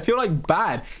 donations? I feel like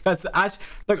bad. Guys, actually,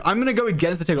 look, I'm gonna go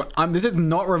against the TikTok. This is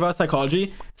not reverse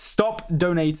psychology. Stop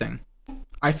donating.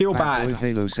 I feel bad.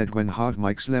 Badboyhalo said when hard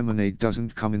Mike's lemonade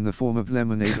doesn't come in the form of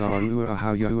lemonade.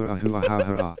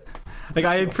 Like,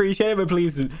 I appreciate it, but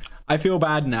please, I feel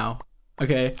bad now.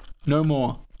 Okay, no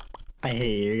more. I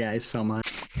hate you guys so much.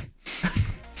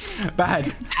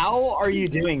 Bad. How are you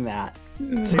doing that?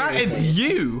 Bad, it's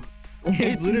you.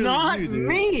 It's not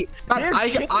me.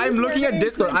 Bad, I'm looking at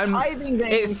Discord.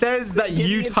 It says that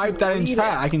you typed that in chat.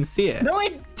 I can see it. No,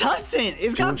 it doesn't.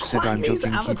 It's got George said I'm Quackity's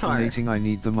joking, keep avatar. donating, I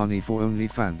need the money for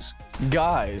OnlyFans.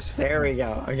 Guys, There we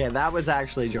go. Okay, that was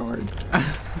actually George.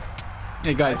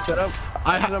 Hey guys, set up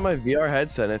my VR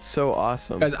headset and it's so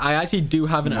awesome. guys, I actually do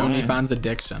have an OnlyFans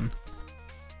addiction.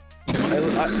 What?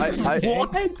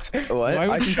 Why would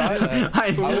I you shot say that? I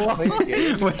I was playing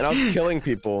games and I was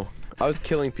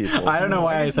killing people. I don't know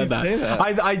why I did said you that. say that?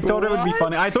 I thought it would be What?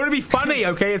 funny. I thought it'd be funny.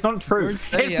 Okay, it's not true. George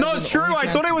said he It's has not an true.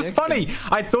 I thought it was OnlyFans funny.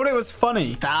 I thought it was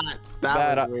funny. That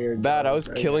was weird. Bad. I George, was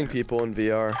right killing there. people in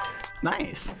VR.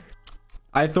 Nice.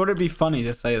 I thought it'd be funny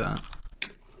to say that.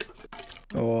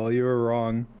 Oh, well, you were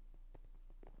wrong.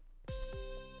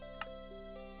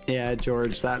 Yeah,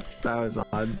 George, that was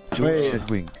odd. George Wait. said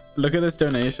wink. Look at this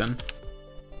donation.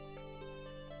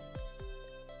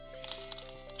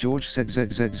 George said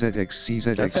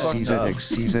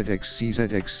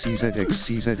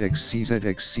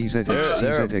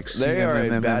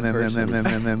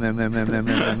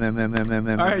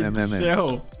Alright,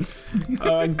 chill.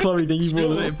 Chloe, thank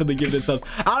you for the gifted subs.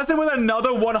 Allison with another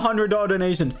 $100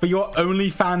 donation for your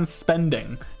OnlyFans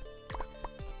spending.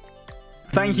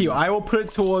 Thank you. I will put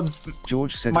it towards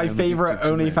George said my favorite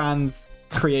OnlyFans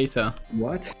creator.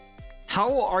 What?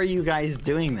 How are you guys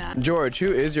doing that? George,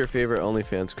 who is your favorite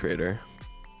OnlyFans creator?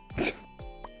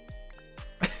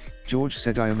 George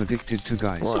said I am addicted to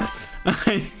guys. What?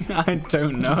 I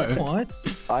don't know. What?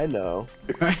 I know.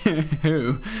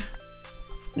 Who?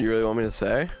 You really want me to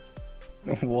say?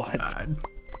 What?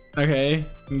 Okay,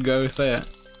 go say it.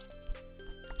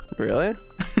 Really?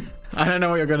 I don't know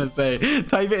what you're gonna say.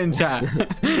 Type it in chat.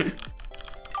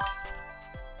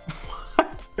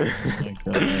 What? Oh my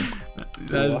god.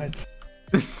 That's-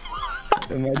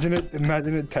 Imagine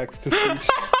it text to speech.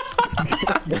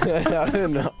 That would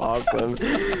have been awesome.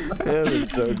 That would have been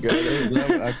so good.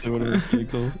 That actually would have been pretty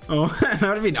cool. Oh, that would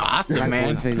have been awesome,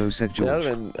 man. Halo said That George. would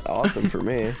have been awesome for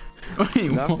me.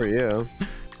 Wait, Not what? for you.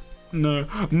 No.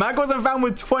 Mac wasn't found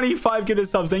with 25 gifted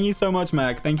subs. Thank you so much,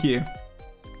 Mac. Thank you.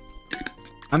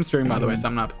 I'm streaming, by the way,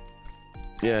 Sapnap.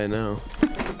 Yeah, I know.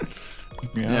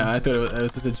 Yeah, I thought it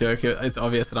was just a joke. It's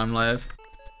obvious that I'm live.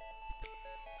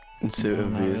 It's so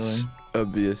obvious. Really.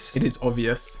 Obvious. It is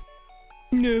obvious.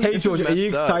 No. Hey This George, is are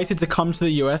you messed up. excited to come to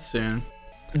the US soon?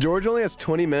 George only has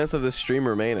 20 minutes of the stream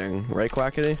remaining, right,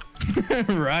 Quackity?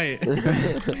 Right.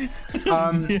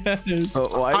 Yes.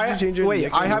 Oh, why did you change your wait,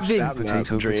 nickname I have to the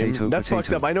Sapnap, Dream? That's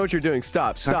fucked up. I know what you're doing.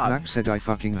 Stop. Sapnap said I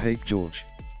fucking hate George.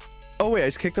 Oh wait, I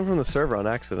just kicked him from the server on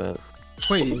accident.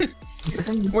 Wait,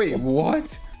 wait,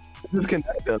 what?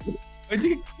 Disconnect him. Why'd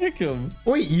you kick him?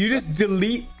 Wait, you just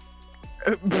delete?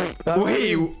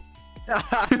 Wait.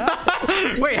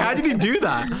 Wait, how did you do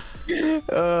that?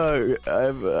 Oh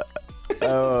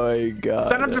my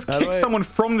god. Sapnap just kicked someone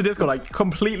from the Discord, like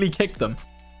completely kicked them.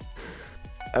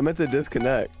 I meant to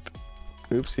disconnect.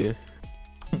 Oopsie.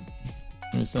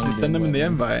 Send them in the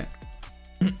invite.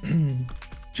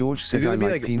 George He's said I gonna be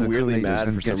like like pina weirdly coladas mad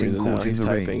and for some getting reason now. caught in He's the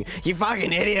rain. typing. You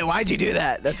fucking idiot! Why'd you do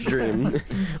that? That's Dream.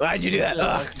 Why'd you do that?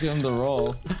 Ugh. Give him the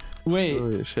roll. Wait,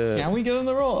 Holy shit. can we give him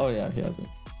the roll? Oh yeah, he hasn't.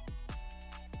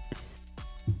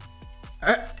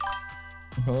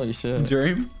 Holy shit.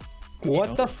 Dream?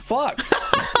 What the fuck?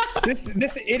 this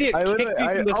idiot I kicked literally,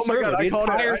 me from the oh my server, god, the I called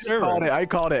it. entire I just server. called it. I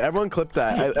called it. Everyone clipped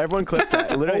that. Everyone clipped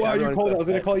that. Oh Literally, wow, you everyone told I clipped was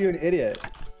gonna that. call you an idiot.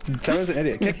 Someone's an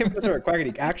idiot. Kick him from the server.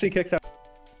 Quackity actually kicks out.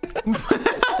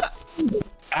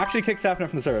 Actually kicks Sapnap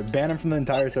from the server. Ban him from the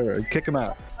entire server. Kick him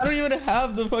out. I don't even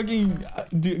have the fucking.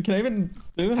 Dude, can I even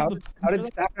do How did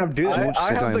Sapnap do that? I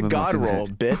said I have the am a god muffin roll,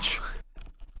 head. bitch.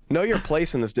 Know your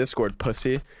place in this Discord,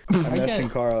 pussy. I'm messaging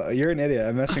Carl. You're an idiot.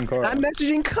 I'm messaging Carl. I'm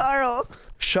messaging Carl.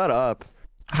 Shut up.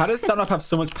 How does Sapnap have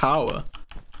so much power?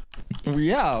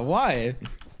 Yeah, why?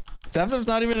 Sapnap's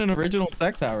not even an original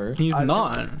sex tower. He's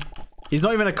not. He's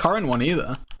not even a current one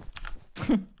either.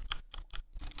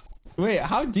 Wait,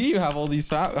 how do you have all these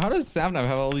powers? How does Sapnap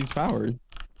have all these powers?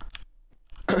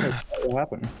 What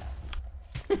happened?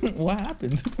 What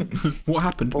happened? What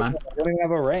happened, man? I don't even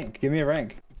have a rank. Give me a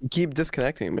rank. Keep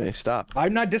disconnecting me. Stop.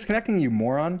 I'm not disconnecting you,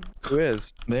 moron. Who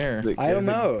is? There. Is it- I don't is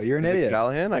it- know. You're an is it idiot.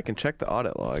 Callahan? I can check the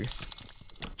audit log.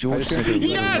 George said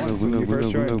Yes! woo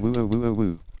woo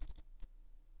woo.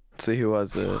 Let's see, who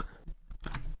was it?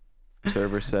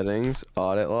 Server settings,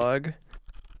 audit log.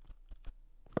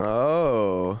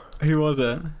 Oh, Who was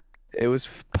it? it was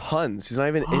Puns. He's not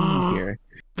even in here.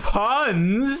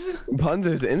 Puns? Puns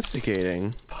is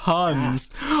instigating.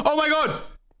 Puns. Oh my god!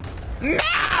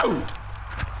 No!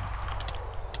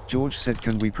 George said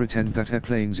can we pretend that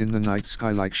airplanes in the night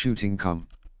sky like shooting cum?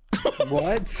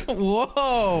 What?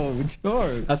 Whoa,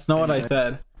 George. That's not what I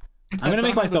said. I'm gonna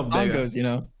make myself the song bigger. goes, you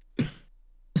know.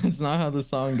 That's not how the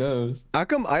song goes. How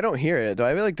come I don't hear it? Do I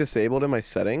have it like disabled in my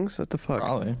settings? What the fuck?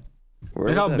 Probably. Where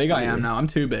Look would how that big I be? am now. I'm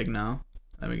too big now.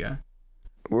 There we go.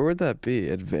 Where would that be?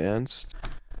 Advanced?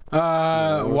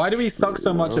 Why do we suck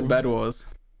so much at Bedwars?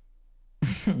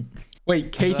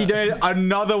 Wait, Katie donated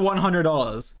another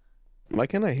 $100. Why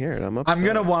can't I hear it? I'm upset. I'm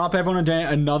gonna one up everyone and donate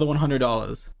another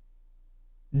 $100.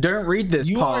 Don't read this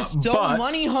You part, are so but...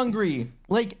 money hungry.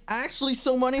 Like, actually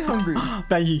so money hungry.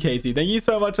 Thank you, Katie. Thank you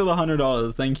so much for the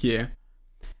 $100. Thank you.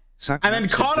 And then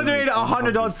Carla donated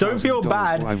 $100. Don't feel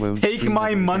bad. Take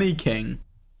my money, King.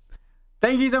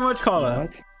 Thank you so much, Carla.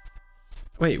 What?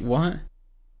 Wait, what?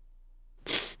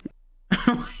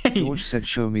 Wait. George said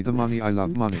show me the money, I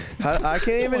love money. I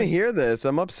can't even hear this.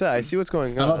 I'm upset. I see what's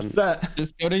going on. I'm upset.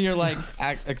 Just go to your, like,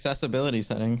 accessibility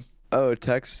settings. Oh,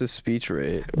 text to speech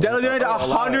rate. Della donated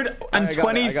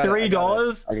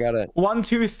 $123. I got it.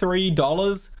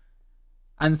 $123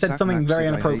 and said something very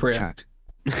inappropriate.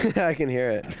 I can hear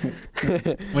it.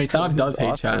 Wait, Sapnap does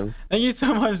hate chat. Thank you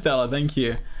so much, Della. Thank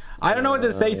you. I don't know what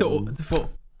to say to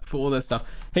for all this stuff.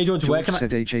 Hey George, where can I? How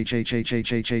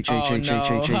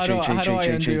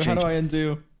do I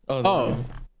undo? Oh.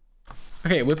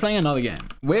 Okay, we're playing another game.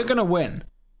 We're gonna win.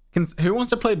 Who wants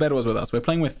to play Bedwars with us? We're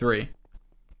playing with 3.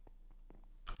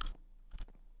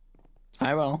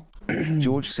 I will.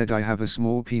 George said I have a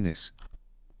small penis.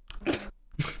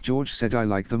 George said I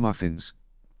like the muffins.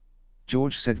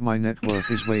 George said my net worth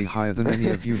is way higher than any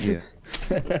of you here.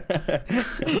 It's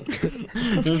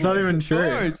not even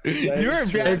true.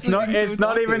 It's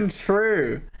not even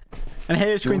true. And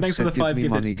hey, Screen, thanks for the 5 give me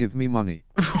money, give me money.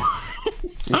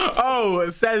 Oh,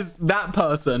 it says that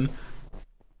person.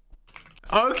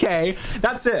 Okay,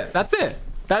 that's it. That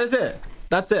is it.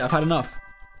 That's it. I've had enough.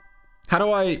 How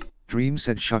do I... Dream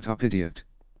said shut up, idiot.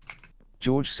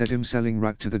 George said him selling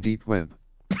rat to the deep web.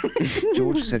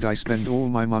 George said I spend all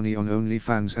my money on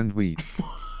OnlyFans and weed.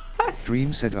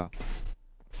 Dream said up.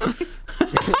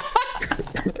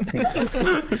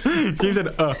 Dream said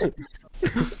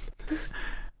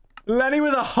Lenny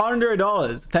with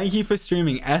 $100. Thank you for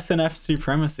streaming SNF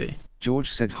Supremacy. George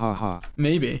said haha.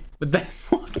 Maybe. But then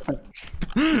what?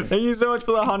 Thank you so much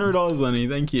for the $100, Lenny.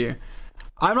 Thank you.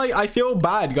 I'm like, I feel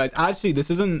bad, guys. Actually,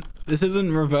 this isn't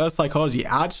reverse psychology.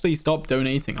 Actually, stop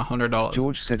donating $100.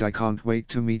 George said I can't wait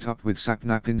to meet up with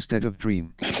Sapnap instead of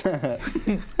Dream.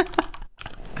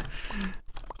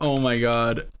 Oh my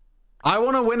god. I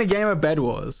want to win a game of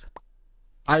Bedwars.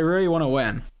 I really want to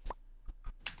win.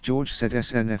 George said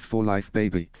SNF for life,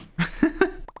 baby.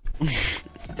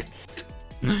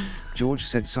 George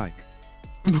said psych.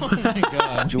 Oh my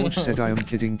god. George said I am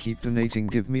kidding, keep donating,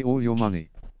 give me all your money.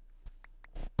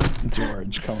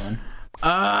 George, come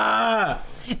on.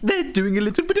 They're doing a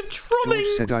little bit of trolling. George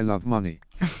said I love money.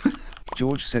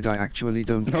 George said I actually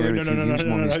don't care if you use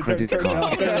Mommy's credit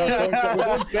card.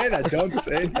 Don't say that. Don't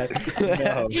say that.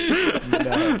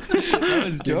 No. That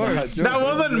was George. That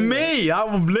wasn't me. That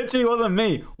literally wasn't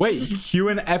me. Wait, Q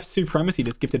and F Supremacy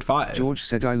just gifted 5. George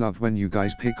said I love when you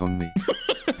guys pick on me.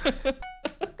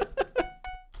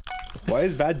 Why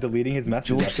is Bad deleting his message?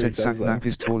 George said Sapnap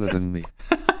is taller than me.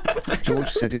 George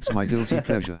said it's my guilty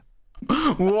pleasure.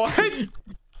 What?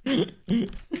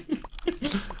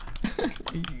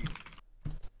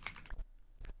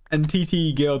 And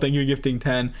TT Gil, thank you for gifting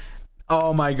 10.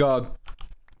 Oh my god.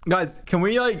 Guys, can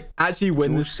we like actually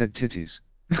win George this? said titties.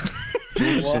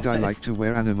 George said I like to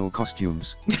wear animal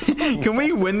costumes. Can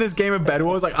we win this game of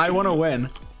Bedwars? Like, I want to win.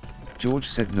 George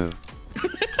said no.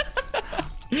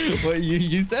 Well,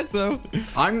 you said so.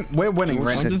 We're winning, George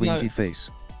right? said winky face.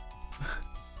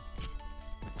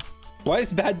 Why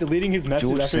is Bad deleting his message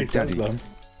George after he said says daddy.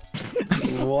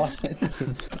 them? What?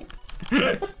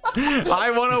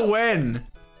 I want to win.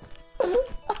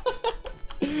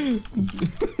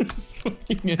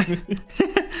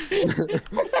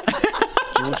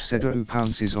 George said who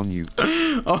pounces on you.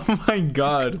 Oh my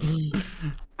god.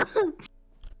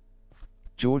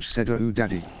 George said who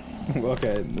daddy.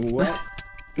 Okay, what?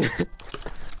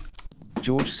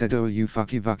 George said oh you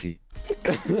fucky vucky.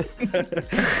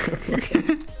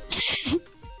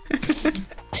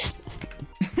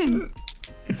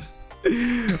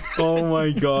 Oh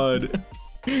my god.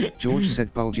 George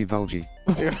said bulgy vulgy.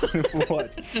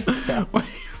 What?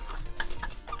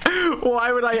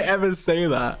 Why would I ever say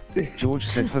that? George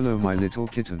said hello my little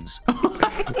kittens.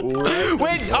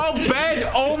 Wait, oh bed!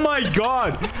 Oh my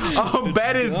god! Oh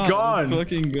bed is gone!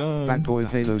 Fucking gone.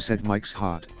 Badboyhalo said Mike's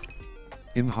hard.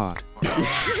 Him hard.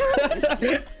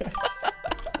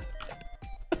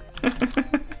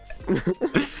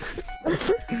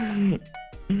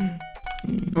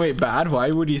 Wait, Bad?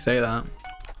 Why would you say that?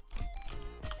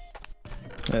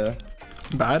 Yeah.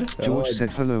 Bad? George said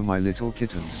hello my little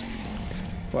kittens.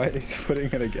 Why is he putting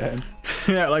it again?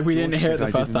 Yeah, like we George didn't hear it said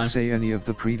the first I didn't time. say any of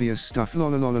the previous stuff.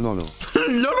 Lololololol.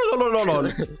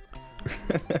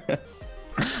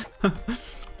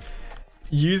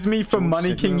 Use me for George money,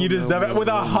 said, King. no, You no, deserve no, it with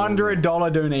no,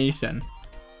 $100 donation.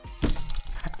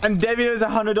 And Debbie knows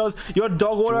 $100. Your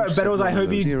dog order at George said, Bedwars. I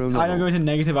hope you. zero, I don't go into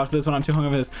negative after this one. I'm too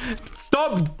hungover for this.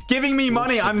 Stop giving me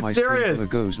money. said I'm my serious.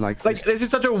 sprinkler goes like This is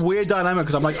such a weird dilemma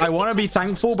because I'm like, I want to be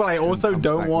thankful, but I also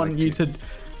don't want you to.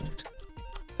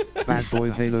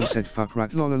 Badboyhalo said fuck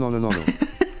rat lololololol.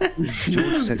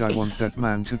 George said I want that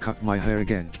man to cut my hair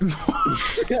again.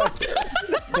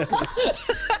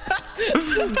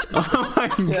 Oh my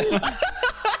god.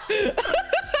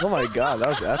 Oh my god, that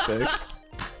was epic.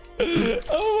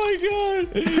 Oh my god.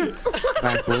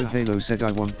 Badboyhalo said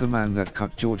I want the man that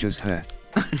cut George's hair.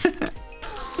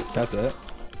 That's it.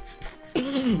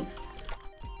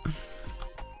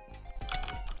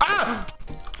 Ah!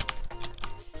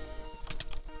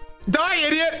 Die,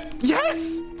 idiot!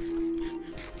 Yes!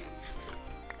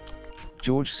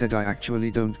 George said I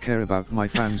actually don't care about my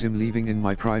fans. I'm leaving in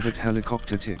my private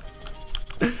helicopter tip.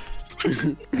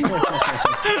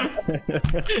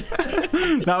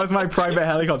 That was my private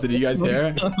helicopter. Did you guys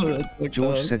hear it?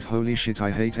 George said holy shit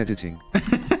I hate editing.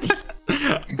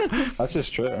 That's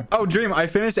just true. Oh, Dream, I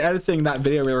finished editing that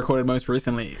video we recorded most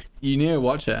recently. You need to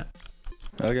watch it.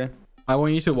 Okay. I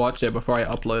want you to watch it before I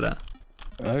upload it.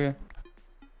 Okay.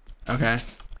 Okay.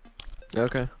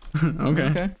 Okay. Okay.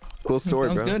 Okay. Cool story,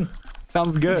 Sounds bro. good.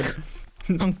 Sounds good.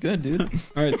 Sounds good, dude.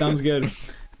 All right, sounds good.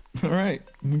 All right.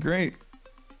 Great.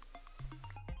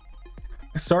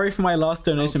 Sorry for my last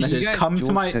donation Oh, can you message. guys-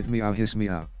 George said meow hiss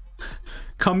meow.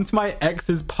 Come to my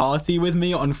ex's party with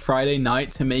me on Friday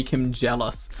night to make him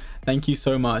jealous. Thank you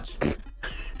so much.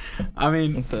 I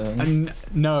mean,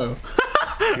 no.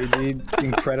 You'd be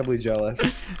incredibly jealous.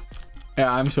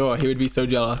 Yeah, I'm sure he would be so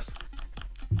jealous.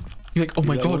 You're like, oh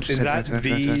my god, Is that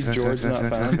the George not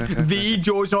found? the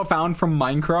George not found from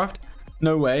Minecraft?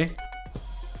 No way.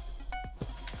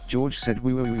 George said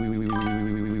woo woo woo woo woo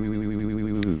woo woo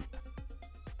woo woo.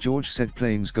 George said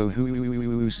planes go hoo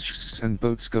and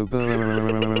boats go drip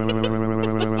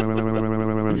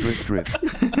drip.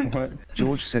 What?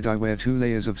 George said I wear 2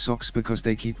 layers of socks because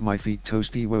they keep my feet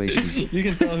toasty wasty. You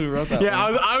can tell who wrote that. Yeah,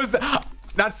 I was.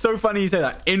 That's so funny you say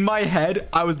that. In my head,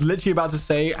 I was literally about to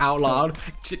say out loud.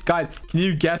 Guys, can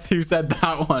you guess who said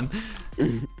that one?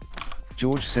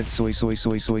 George said soy soy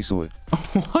soy soy soy.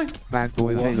 What?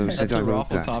 Badboyhalo said I wrote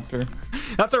that.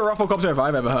 That's a rufflecopter if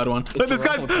I've ever heard one. Look, this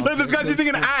guy's using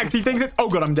an axe. He thinks it's. Oh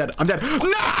god, I'm dead. I'm dead. No!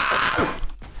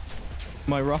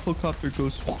 My rufflecopter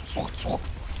goes.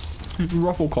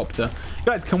 Rufflecopter.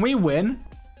 Guys, can we win?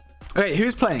 Okay,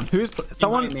 who's playing?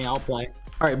 Someone? Me, I'll play.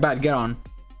 All right, Bad, get on.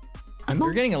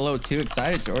 You're getting a little too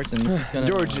excited, George. And this is gonna,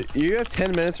 George, you have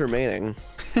 10 minutes remaining.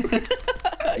 Yes!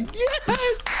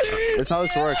 That's how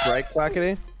this works, right,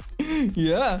 Quackity?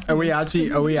 Yeah. Are we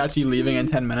actually leaving in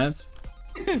 10 minutes?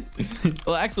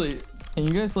 Well, actually, can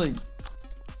you guys like...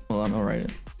 Hold on, I'll write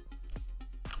it.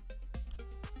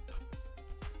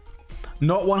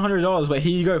 Not $100, but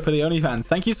here you go for the OnlyFans.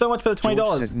 Thank you so much for the $20.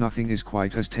 George said nothing is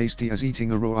quite as tasty as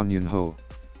eating a raw onion whole.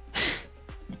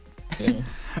 Yeah.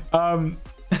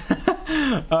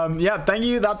 Yeah, thank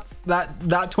you. That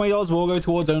 $20 will go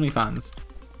towards OnlyFans.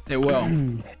 It will.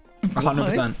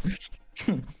 100%.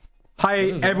 Hi,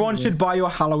 everyone should buy your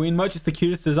Halloween merch. It's the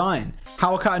cutest design.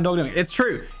 How are cat and dog doing? It's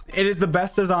true. It is the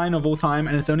best design of all time,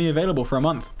 and it's only available for a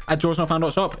month at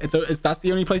georgenotfound.shop. That's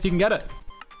the only place you can get it.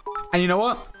 And you know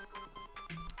what?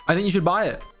 I think you should buy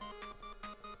it.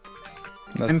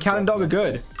 And cat and dog are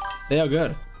good. They are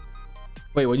good.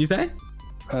 Wait, what'd you say?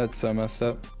 That's so messed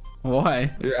up.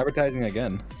 Why? You're advertising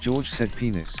again. George said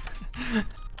penis.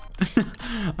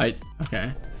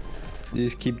 Okay. You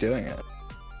just keep doing it.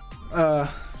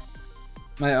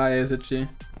 My eye is itchy.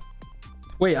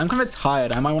 Wait, I'm kind of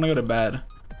tired. I might want to go to bed.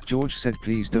 George said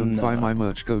please don't buy my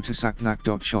merch, go to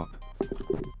sapnap.shop.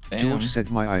 George said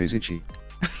my eye is itchy.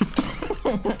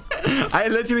 I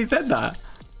literally said that.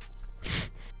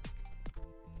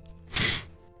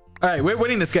 All right, we're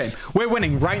winning this game. We're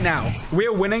winning right now.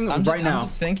 We're winning right now. I'm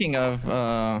just thinking of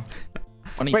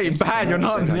wait, Bad, you're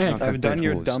not Nick. I've done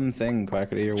your dumb thing,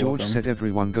 Quackity. You're George welcome. said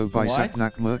everyone go buy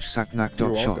Sapnap merch,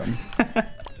 sapnap.shop.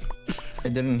 I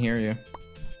didn't hear you.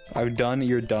 I've done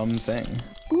your dumb thing.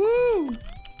 Woo!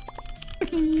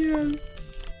 Yes.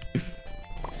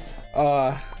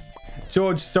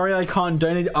 George, sorry I can't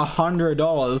donate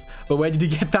 $100, but where did you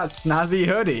get that snazzy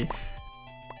hoodie?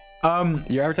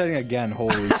 You're advertising again.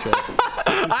 Holy shit.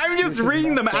 I'm just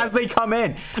reading them as they come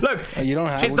in. Look, you don't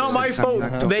have it's not my fault.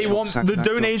 They want the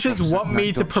donators want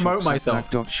me to promote myself.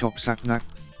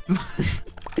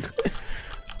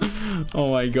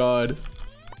 Oh my god.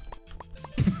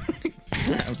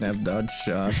 Sapnap dodge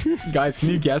shot. Guys, can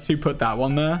you guess who put that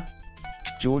one there?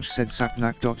 George said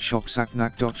sapnap.shop,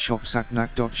 sapnap.shop,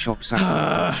 sapnap.shop,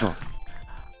 sapnap.shop.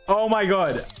 Oh my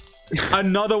god.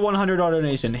 Another $100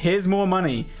 donation. Here's more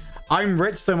money. I'm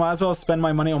rich, so might as well spend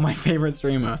my money on my favorite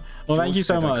streamer. Well, thank you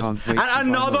so much. And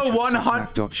another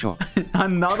 100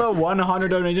 another 100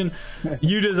 donation.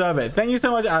 You deserve it. Thank you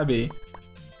so much, Abby.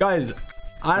 Guys,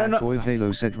 I don't know.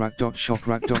 Badboyhalo said rat.shop,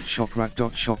 rat.shop,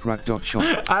 rat.shop,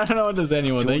 rat.shop. I don't know what to say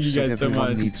anymore. Thank you guys so much.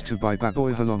 Everyone needs to buy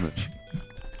Badboyhalo merch.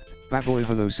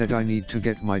 Badboyhalo said I need to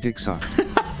get my dick sucked.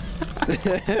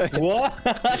 What?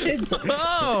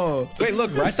 Oh! Wait,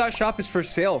 look, rat.shop is for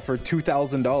sale for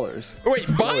 $2,000.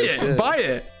 Wait, buy it! Buy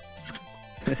it!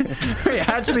 Wait,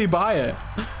 actually buy it.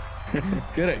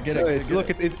 Get it. Look,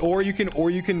 it's or you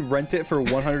can rent it for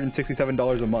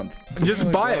 $167 a month. Just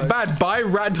buy it. Bad. Buy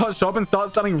rat.shop and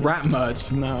start selling rat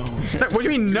merch. No. What do you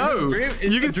mean no?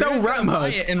 You can sell rat merch. Buy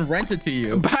it and rent it to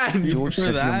you. Bad. George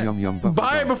said that? yum yum.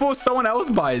 Buy it before someone else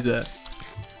buys it.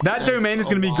 That domain is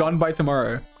going to be gone by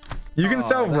tomorrow. You can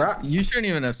sell rat. You shouldn't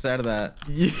even have said that.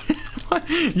 You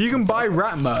can buy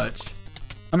rat merch.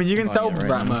 I mean, you can sell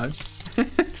rat merch.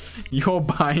 You're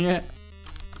buying it?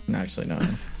 No, actually, no.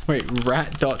 Wait,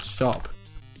 rat.shop.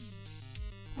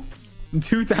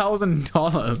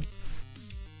 $2,000.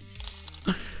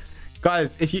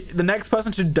 Guys, if the next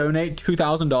person should donate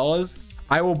 $2,000,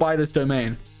 I will buy this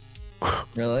domain.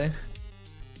 Really?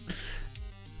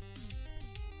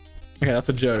 Okay, that's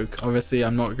a joke. Obviously,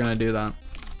 I'm not gonna do that.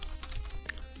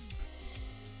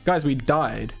 Guys, we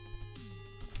died.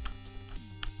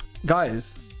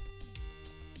 Guys.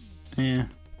 Yeah.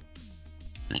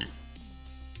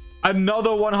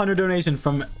 Another 100 donation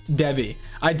from Debbie.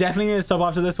 I definitely need to stop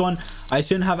after this one. I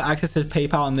shouldn't have access to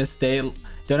PayPal on this day.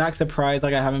 Don't act surprised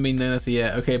like I haven't been doing this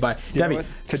yet. Okay, bye. Debbie,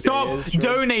 stop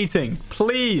donating,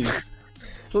 please.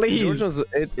 Please. George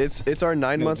it's our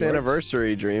 9-month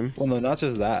anniversary, Dream. Well, no, not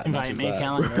just that. Invite me,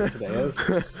 calendar. Today is.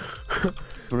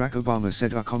 Barack Obama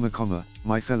said,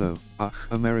 my fellow,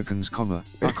 Americans,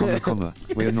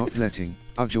 we're not letting,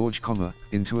 George,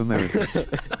 into America.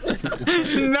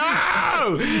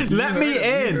 No! Let me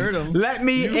in! Let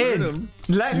me in!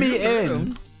 Let me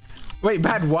in! Wait,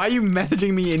 Bad, why are you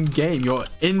messaging me in game? You're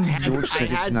in. George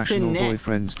said it's National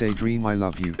Boyfriend's Day. Dream, I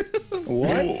love you.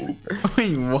 What?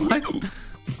 Wait, what?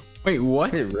 Wait,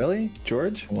 what? Wait, really?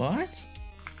 George? What?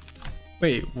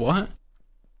 Wait, what?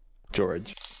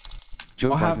 George.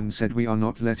 Joe Biden said we are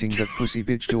not letting that pussy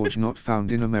bitch George not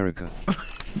found in America.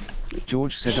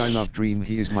 George said I love Dream,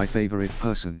 he is my favorite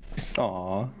person.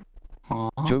 Aww.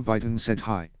 Joe Biden said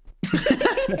hi.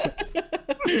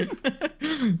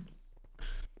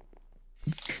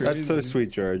 That's so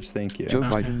sweet, George. Thank you. Joe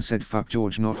Biden said fuck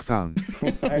George not found.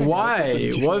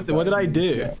 Why? What did I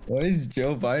do? What is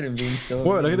Joe Biden being so...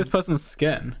 Whoa, look at this person's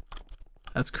skin.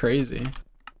 That's crazy.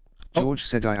 George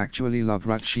said I actually love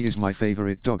Rat, she is my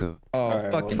favorite doggo. Oh,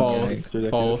 right, fucking false.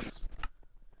 False.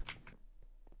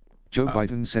 Joe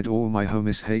Biden said all my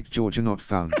homies hate Georgia not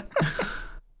found.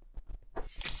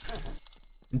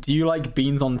 Do you like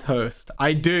beans on toast?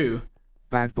 I do.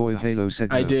 Badboyhalo said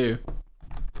no. I do.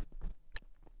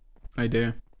 I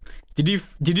do. Did you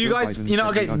Joe guys, Biden you know,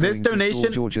 okay, said we are this going to store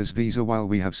donation, Georgia's visa while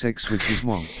we have sex with his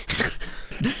mom.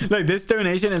 look, this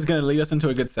donation is going to lead us into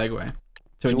a good segue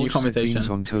to a new George said conversation. beans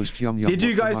on toast, yum yum. Did you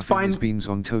What the guys muffin find- is beans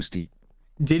on toasty?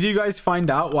 Did you guys find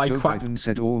out why Joe Biden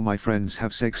said all my friends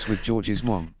have sex with George's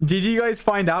mom. Did you guys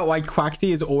find out why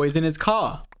Quackity is always in his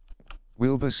car?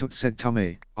 Wilbur Soot said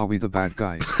Tommy, are we the bad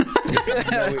guys?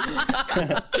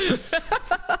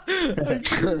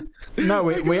 No,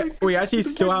 we actually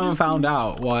still haven't found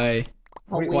out why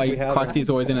Quackity is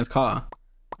always in his car.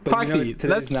 But Quackity, you know,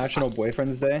 today's National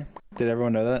Boyfriend's Day. Did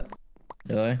everyone know that?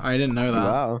 Really? I didn't know that.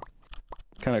 Wow.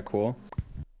 Kind of cool.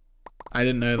 I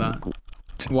didn't know that.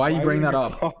 Why you bring that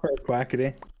up?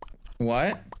 Quackity.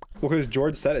 What? Well, because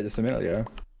George said it just a minute ago.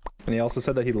 And he also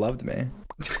said that he loved me.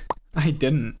 I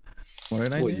didn't. What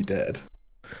did I Well, do? you did.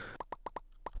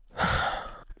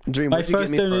 Dream, My what'd you get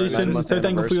first me for a donation. 9-month So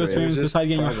thankful for your anniversary? experience. Besides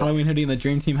getting a private. Halloween hoodie and the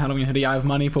Dream Team Halloween hoodie, I have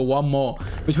money for one more.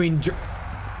 Between George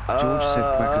said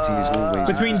Quackity is always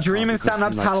Between Dream and because he Sapnap's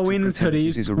likes to Halloween's pretend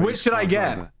hoodies, he's a which race should I car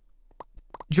get? driver.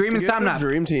 Dream and Get the Sapnap.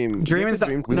 Dream Team. Dream Get and the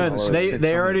Dream Team no, Halloween.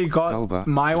 they already got Galba.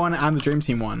 my one and the Dream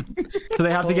Team one, so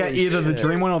they have to get Holy either the shit.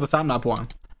 Dream one or the Sapnap one.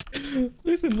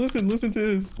 Listen to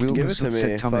this. Give Wilbur it to Soot me,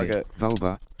 said Tommy, fuck it.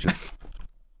 Valba,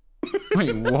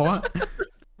 Wait, what?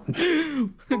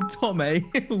 Tommy,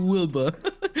 Wilbur,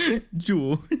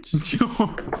 George.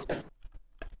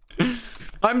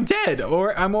 I'm dead,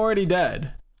 or I'm already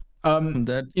dead. I'm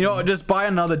dead. You know what, just buy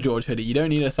another George hoodie. You don't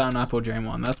need a Sapnap or Dream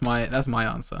one. That's my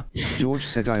answer. George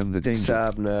said I am the danger.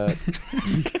 Sapnap.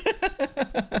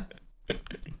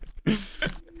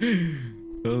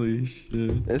 Holy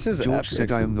shit. This is George epic.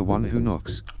 said I am the one who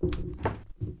knocks.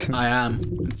 I am.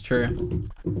 It's true.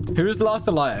 Who's last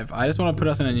alive? I just want to put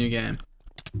us in a new game.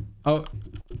 Oh,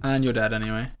 and you're dead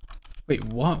anyway. Wait,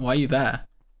 what? Why are you there?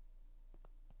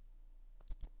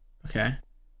 Okay.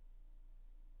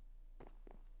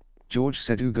 George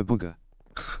said ooga booga.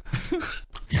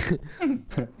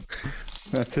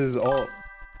 That's his ult.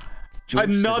 George said,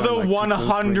 Another I like to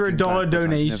quote $100 Breaking Bad, but I've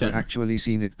donation. never actually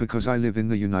seen it because I live in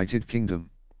the United Kingdom.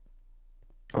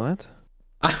 What?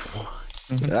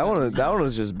 That one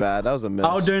was just bad. That was a miss.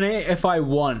 I'll donate if I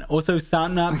want. Also,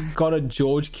 Sapnap got a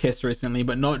George kiss recently,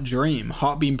 but not Dream.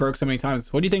 Heart being broke so many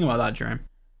times. What do you think about that, Dream?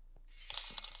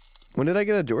 When did I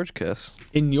get a George kiss?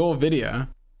 In your video,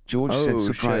 George Oh, said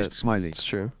surprised shit. smiley. It's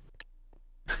true.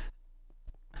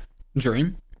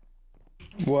 Dream.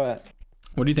 What?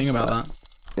 What do you think about that?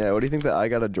 Yeah, what do you think that I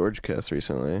got a George kiss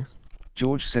recently?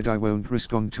 George said I won't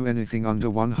respond to anything under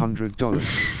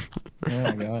 $100. Oh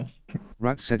my gosh.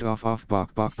 Rat said off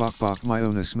bark bark bark bark, my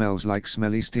owner smells like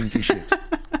smelly stinky shit.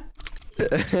 Oh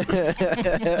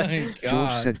my George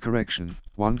God. said correction,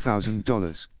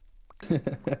 $1,000.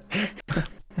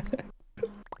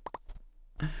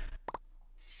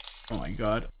 Oh my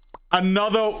god.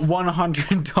 Another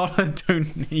 $100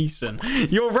 donation.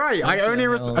 You're right. I only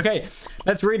okay,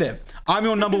 let's read it. I'm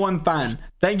your #1 fan.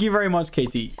 Thank you very much,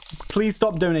 Katie. Please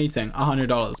stop donating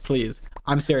 $100, please.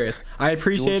 I'm serious. I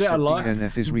appreciate George it a said lot.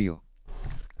 DNF is real.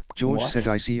 George What? said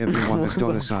I see everyone as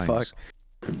dollar signs.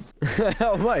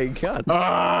 Oh my god.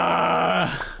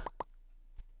 Ah!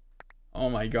 Oh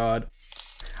my god.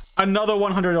 Another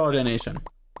 $100 donation.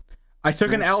 I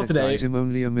took an L today. I'm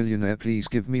only a millionaire. Please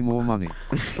give me more money.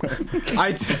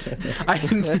 I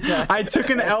took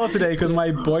an L today because my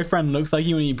boyfriend looks like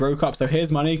you when he broke up. So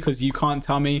here's money because you can't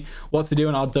tell me what to do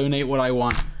and I'll donate what I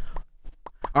want.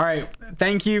 All right.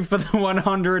 Thank you for the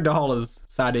 $100,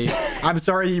 Sadie. I'm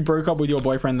sorry you broke up with your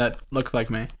boyfriend that looks like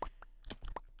me.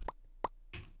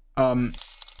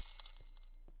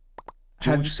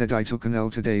 George said I took an L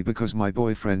today because my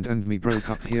boyfriend and me broke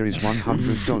up. Here is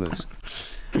 $100.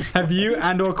 Have you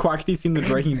and/or Quackity seen the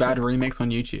Breaking Bad remix on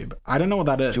YouTube? I don't know what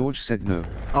that is. George said no.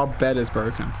 Our bed is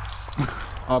broken.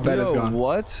 Our bed is gone.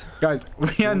 What? Guys, we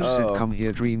George said, come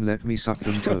here, Dream, let me suck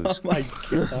them toes. Oh my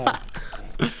god.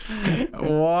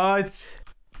 What?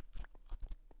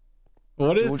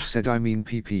 What is... George said I mean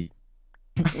PP.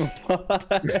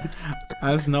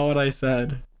 That's not what I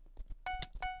said.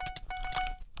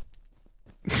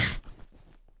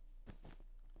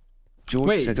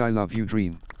 George said I love you,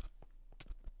 Dream.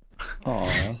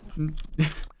 Aw.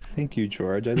 Thank you,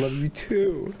 George. I love you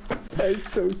too. That is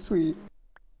so sweet.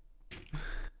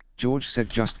 George said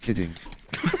just kidding.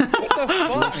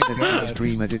 George said please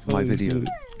Dream edit my video.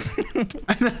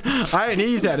 I didn't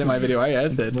need to edit my video. I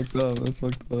edited. That's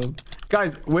fucked up.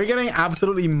 Guys, we're getting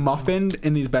absolutely muffined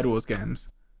in these Bedwars games.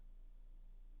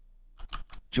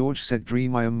 George said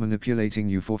Dream, I am manipulating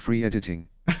you for free editing.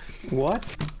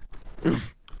 What?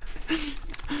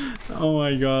 Oh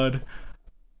my god.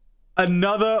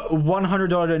 Another $100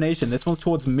 donation. This one's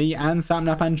towards me and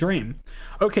Sapnap and Dream.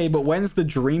 Okay, but when's the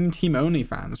Dream Team Only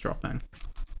fans dropping?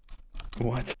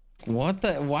 What? What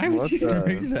the? Why would you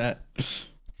do that?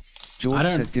 George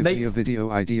said give me a video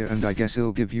idea and I guess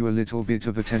it'll give you a little bit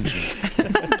of attention.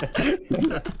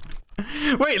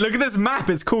 Wait, look at this map.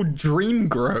 It's called Dream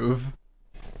Grove.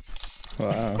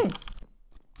 Wow.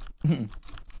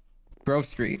 Grove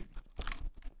Street.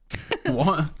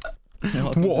 What?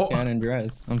 What? And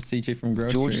dress. I'm CJ from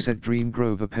Grove George Street. said Dream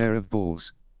Grove a pair of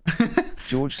balls.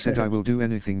 George said I will do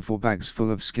anything for bags full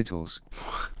of Skittles.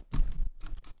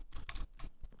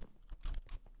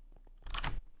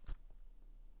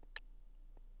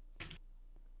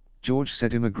 George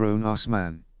said him a grown-ass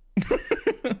man.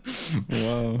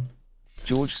 Whoa.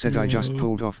 George said I just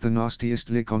pulled off the nastiest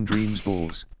lick on Dream's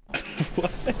balls.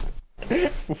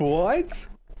 What?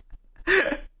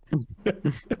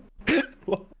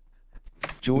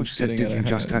 George said, did you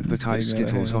just advertise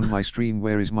Skittles on my stream?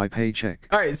 Where is my paycheck?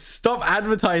 Alright, stop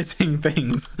advertising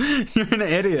things. You're an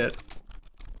idiot.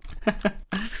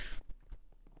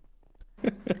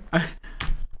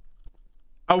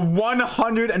 A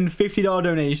 $150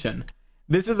 donation.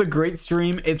 This is a great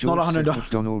stream. It's George not $100. Said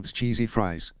McDonald's cheesy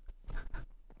fries.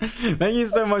 Thank you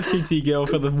so much, PT Gil,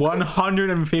 for the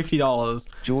 $150.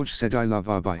 George said I love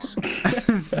Arbyce.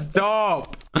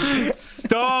 Stop.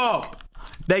 Stop.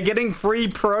 They're getting free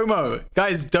promo.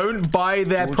 Guys, don't buy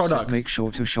their George products. Said make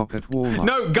sure to shop at Walmart.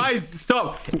 No, guys,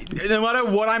 stop. No matter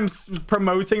what I'm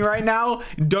promoting right now,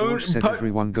 don't... George said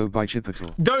everyone go buy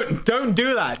Chipotle. Don't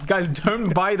do that. Guys,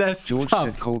 don't buy their George stuff.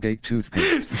 said Colgate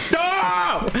toothpaste.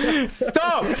 Stop!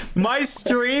 Stop! My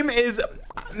stream has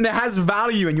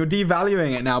value and you're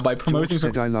devaluing it now by promoting... George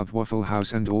said I love Waffle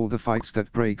House and all the fights that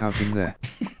break out in there.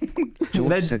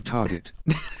 George said Target.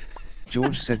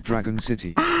 George said Dragon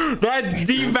City. They're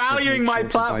devaluing my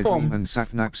platform. And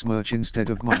Sapnap's merch instead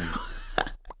of mine.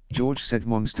 George said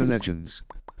Monster Legends.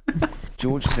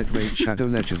 George said Raid Shadow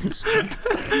Legends.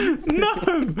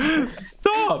 No!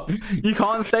 Stop! You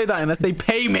can't say that unless they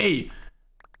pay me.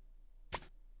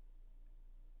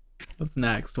 What's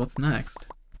next? What's next?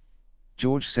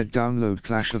 George said download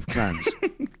Clash of Clans.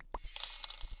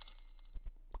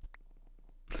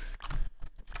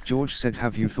 George said,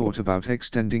 have you thought about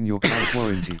extending your car's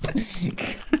warranty?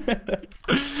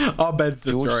 Our bed's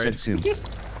destroyed. George said Sim.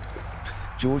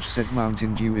 George said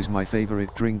Mountain Dew is my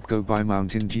favorite drink. Go buy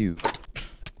Mountain Dew.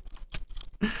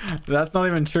 That's not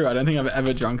even true. I don't think I've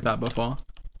ever drunk that before.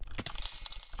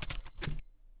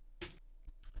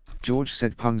 George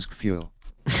said Punsk Fuel.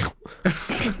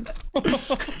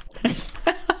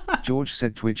 George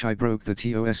said Twitch, I broke the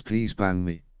TOS, please ban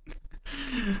me.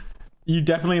 You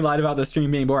definitely lied about the stream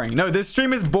being boring. No, this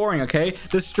stream is boring, okay?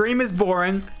 The stream is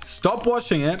boring. Stop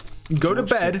watching it. Go to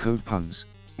bed. Said code puns.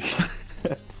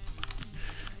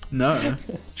 No.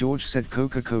 George said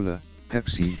Coca-Cola,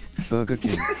 Pepsi, Burger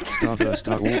King, Starburst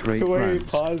are all great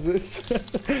brands.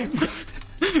 Pauses.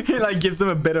 He like gives them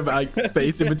a bit of like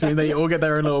space in between. They all get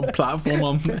their own little platform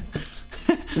on.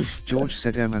 George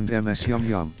said M&M's yum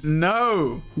yum.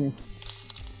 No.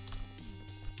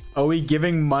 Are we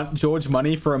giving George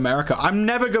money for America? I'm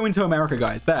never going to America,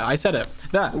 guys. There, I said it.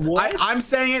 There. I'm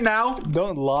saying it now.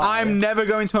 Don't lie. I'm never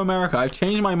going to America. I've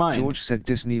changed my mind. George said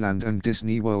Disneyland and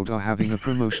Disney World are having a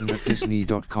promotion at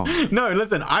Disney.com. No,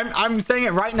 listen. I'm saying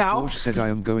it right now. George said I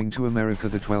am going to America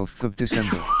the 12th of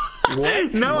December.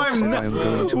 What? No, I'm not.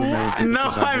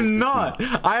 No, I'm not.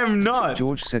 I am not.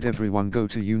 George said everyone go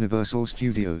to Universal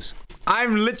Studios.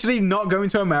 I'm literally not going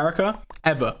to America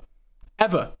ever.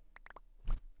 Ever.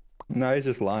 No, he's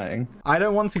just lying. I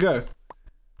don't want to go.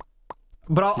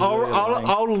 But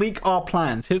I'll leak our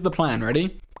plans. Here's the plan.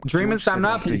 Ready? Dream and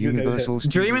Sapnap.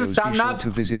 Dream and Sapnap to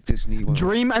visit Disney World.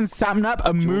 Dream and Sapnap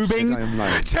are moving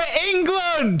to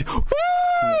England.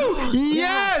 Woo!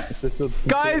 Yes,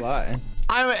 guys.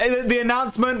 The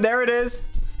announcement. There it is.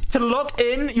 To lock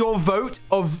in your vote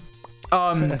of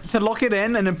to lock it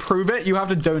in and improve it, you have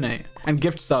to donate and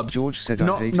gift subs. George said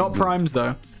not primes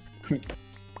though.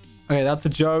 Okay, that's a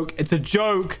joke. It's a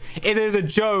joke. It is a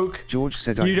joke. George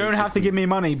said you don't have to give me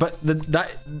money, but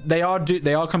they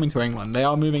are coming to England. They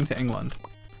are moving to England.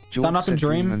 George said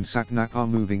Dream and Sapnap are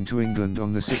moving to England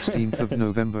on the 16th of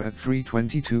November at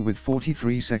 3:22 with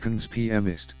 43 seconds PM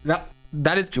ist.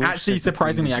 That is George actually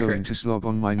surprisingly accurate. Going to slob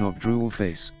on my not drool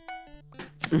face.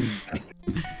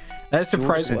 That's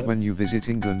surprising. George said when you visit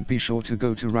England, be sure to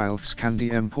go to Ralph's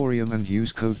Candy Emporium and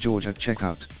use code George at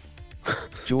checkout.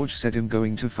 George said him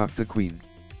going to fuck the Queen.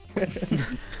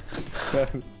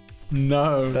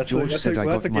 No. George said I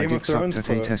got my dick sucked at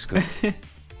a Tesco.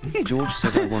 George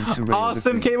said I want to rail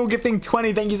Awesome Cable gifting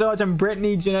 20. Thank you so much. And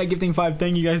Brittany Jeanette gifting 5.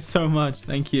 Thank you guys so much.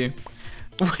 Thank you.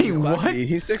 Wait, what?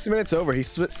 He's 6 minutes over.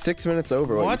 He's 6 minutes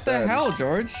over. What the hell,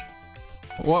 George?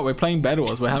 What? We're playing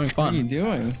Bedwars. We're having fun. What are you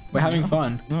doing? We're having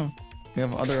fun. No. We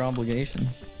have other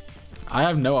obligations. I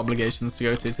have no obligations to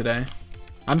go to today.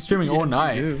 I'm streaming all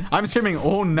night. I'm streaming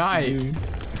all night.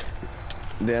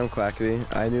 Damn, Quackity.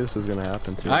 I knew this was going to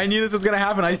happen too. I knew this was going to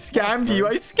happen. I scammed you.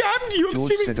 I scammed you.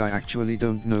 George said I actually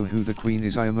don't know who the Queen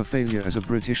is. I am a failure as a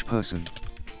British person.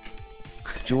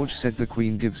 George said the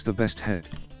Queen gives the best head.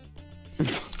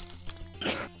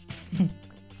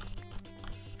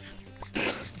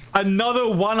 Another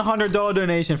 $100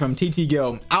 donation from TT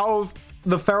Gill. Out of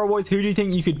the Feral Boys, who do you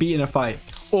think you could beat in a fight?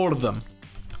 All of them.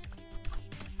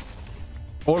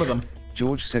 All of them.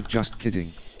 George said just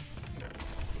kidding.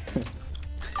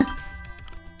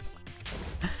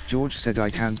 George said I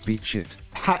can't beat shit.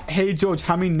 Hey George,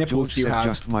 how many nipples do you have? George said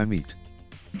just my meat.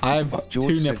 I have George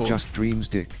 2 said nipples. just Dream's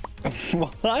dick.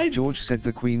 What? George said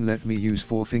the Queen let me use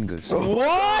 4 fingers.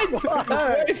 What?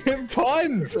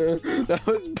 Puns! That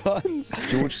was puns.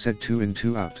 George said 2 in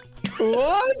 2 out.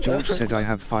 What? George said I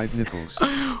have 5 nipples.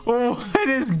 What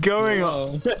is going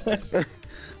on?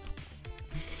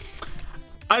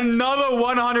 Another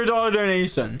 $100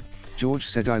 donation. George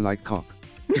said I like cock.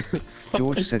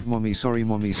 George said mommy sorry,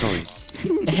 mommy sorry.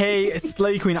 Hey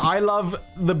Slay Queen, I love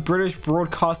the British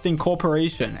Broadcasting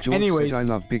Corporation. George Anyways, said I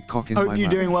love big cock in my mouth. hope you're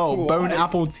doing well. What? Bone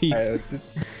apple teeth.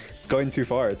 It's going too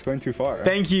far. It's going too far.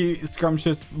 Thank you,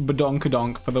 Scrumptious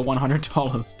Badonkadonk, for the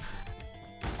 $100.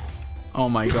 Oh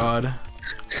my god.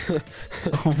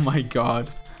 Oh my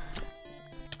god.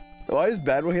 Why does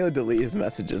Badboyhalo delete his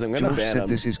messages? I'm gonna George ban said him.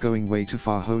 this is going way too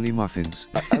far, holy muffins.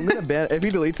 I'm gonna ban. If he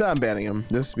deletes that, I'm banning him.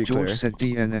 Just to be George clear. said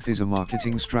DNF is a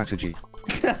marketing strategy.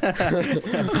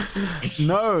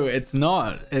 No, it's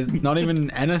not. It's not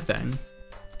even anything.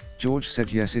 George said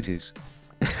yes it is.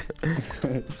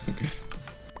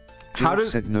 How George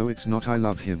said no it's not, I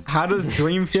love him. How does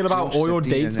Dream feel about George all your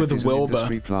said dates DNF with is an Wilbur?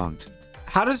 industry plant.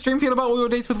 How does Dream feel about all your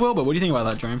dates with Wilbur? What do you think about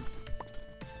that, Dream?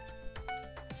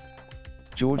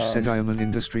 George said I am an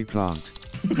industry plant.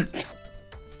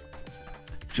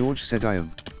 George said I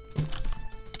am.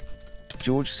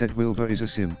 George said Wilbur is a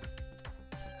simp.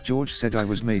 George said I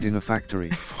was made in a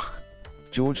factory.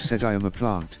 George said I am a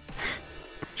plant.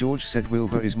 George said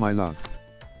Wilbur is my love.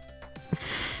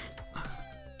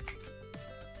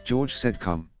 George said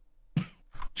come.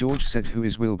 George said who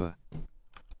is Wilbur?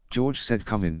 George said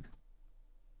come in.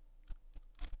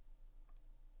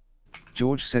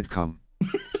 George said come.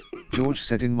 George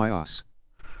said in my ass.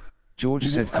 George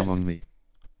said come on me.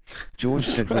 George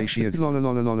said ratio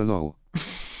lol.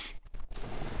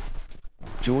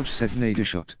 George said nade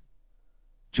shot.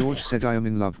 George said I am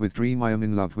in love with Dream, I am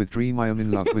in love with Dream, I am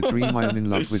in love with Dream, I am in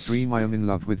love with Dream, I am in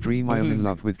love with Dream, I am in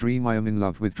love with Dream, I am in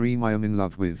love with Dream, I am in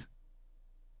love with.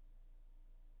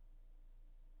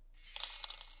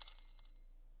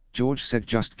 George said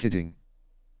just kidding.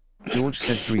 George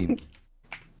said Dream.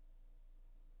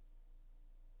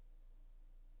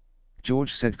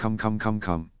 George said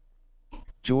come.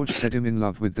 George said him in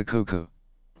love with the cocoa.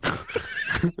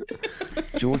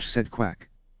 George said quack.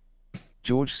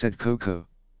 George said Coco.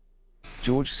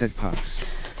 George said Puffs.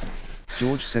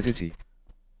 George said Itty.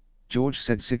 George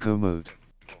said Sicko Mode.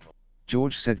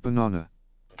 George said Banana.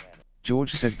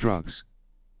 George said Drugs.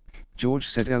 George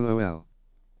said LOL.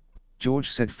 George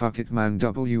said Fuck it man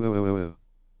WOOO.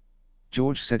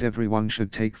 George said everyone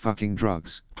should take fucking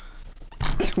drugs.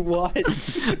 What? Wait,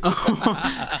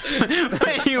 what?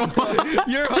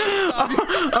 You're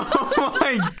Oh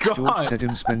my god. George said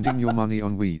him spending your money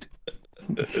on weed.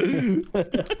 George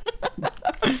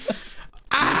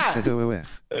said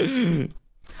OOF.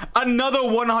 Another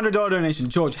 $100 donation.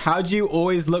 George, how do you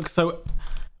always look so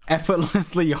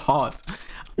effortlessly hot?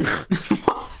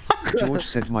 George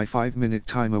said my 5-minute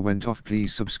timer went off.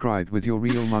 Please subscribe with your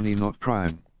real money, not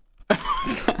Prime.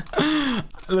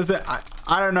 Listen,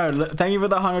 I don't know. Thank you for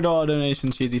the $100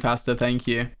 donation, Cheesy Pasta. Thank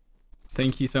you.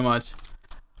 Thank you so much.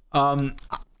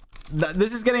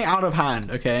 This is getting out of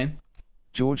hand, okay?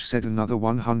 George said another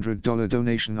 $100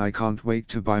 donation. I can't wait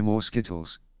to buy more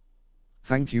Skittles.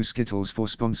 Thank you Skittles for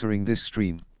sponsoring this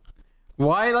stream.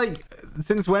 Why, like,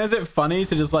 since when is it funny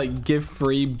to just, like, give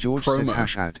free George promo? said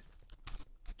hash ad.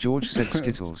 George said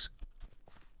Skittles.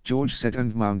 George said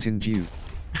and Mountain Dew.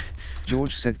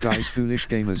 George said guys foolish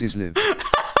gamers is live.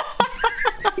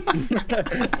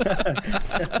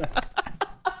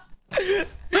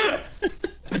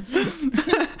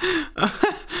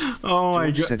 Oh my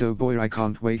god. George said oh boy I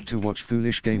can't wait to watch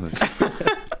foolish gamers.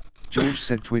 George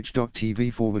said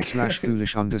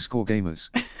twitch.tv/foolish_gamers.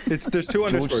 There's two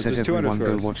underscores. George said There's two everyone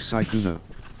go underscores. watch Saikuno.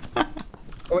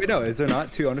 Oh wait, no, is there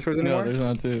not two underscores anymore? No, there's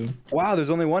not two. Wow, there's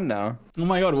only one now. Oh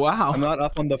my god, wow. I'm not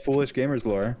up on the foolish gamers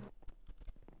lore.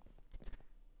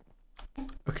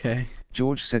 Okay.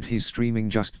 George said he's streaming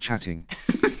just chatting.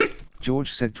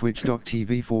 George said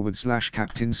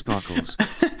twitch.tv/Captain Sparkles.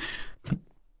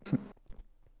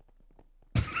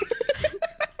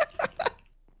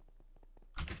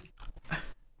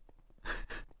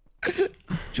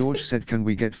 George said can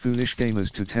we get foolish gamers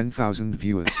to 10,000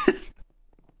 viewers?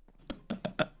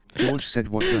 George said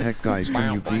what the heck guys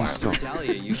can you please stop?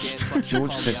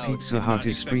 George said Pizza Hut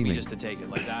is streaming.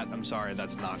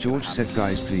 George said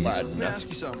guys please. Let me ask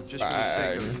you something, just for the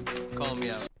sake of calling me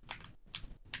out.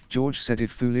 George said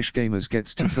if foolish gamers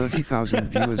gets to 30,000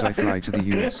 viewers I fly to the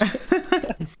US.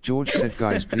 George said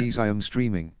guys please I am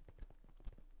streaming.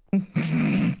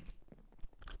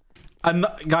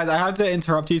 Guys, I have to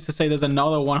interrupt you to say there's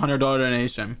another $100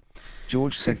 donation.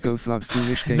 George said go flood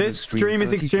foolish gamers. This stream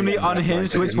is extremely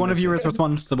unhinged. Which one of you is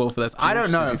responsible for this? I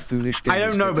don't know. I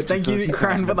don't know, but thank you,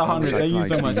 Cran, for the 100. Thank you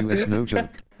so much. US, no joke.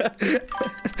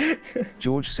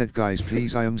 George said guys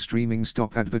please I am streaming,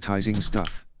 stop advertising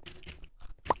stuff.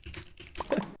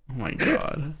 Oh my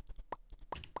god.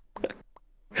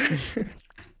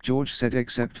 George said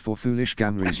except for foolish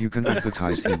gamers you can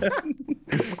advertise him.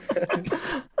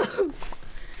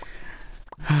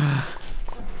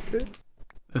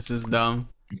 This is dumb.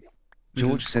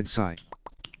 George said sigh.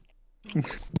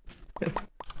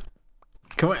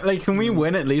 Can we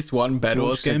win at least one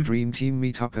Bedwars game? Dream Team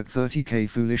meetup at 30k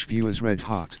foolish viewers red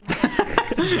heart.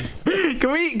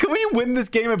 Can we win this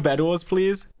game of Bedwars,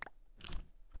 please?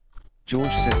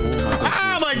 George said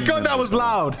oh my god, that was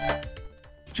loud.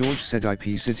 George said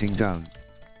IP sitting down.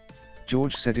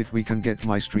 George said if we can get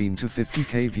my stream to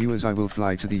 50k viewers I will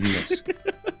fly to the US.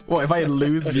 What, if I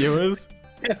lose viewers?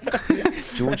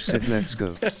 George said let's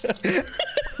go.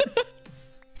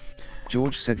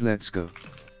 George said let's go.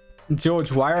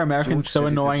 George, why are Americans so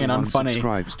annoying and unfunny?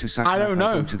 I don't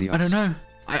know. I don't know.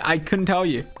 I couldn't tell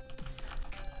you.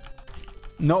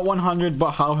 Not 100,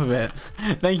 but half of it.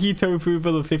 Thank you, Tofu,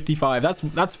 for the 55. That's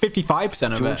 55%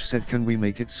 of it. George said, can we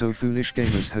make it so Foolish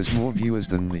Gamers has more viewers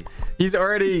than me? He's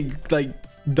already, like,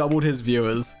 doubled his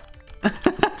viewers.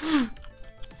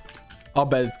 I'll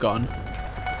bet it's gone.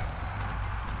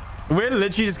 We're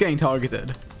literally just getting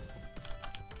targeted.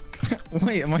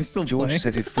 Wait, am I still George playing?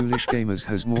 said, if Foolish Gamers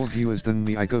has more viewers than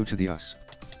me, I go to the US.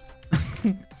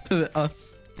 To the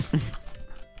us.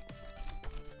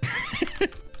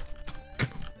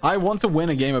 I want to win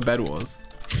a game of Bedwars.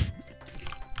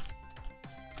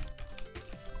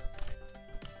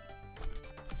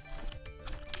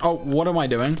 Oh, what am I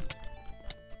doing?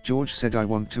 George said, I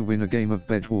want to win a game of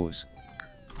Bedwars.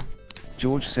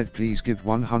 George said, please give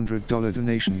 $100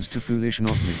 donations to Foolish,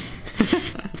 not me.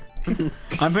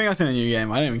 I'm putting us in a new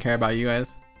game. I don't even care about you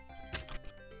guys.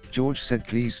 George said,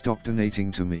 please stop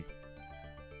donating to me.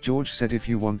 George said, if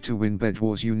you want to win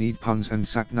Bedwars, you need puns and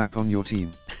Sapnap on your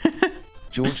team.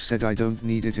 George said, I don't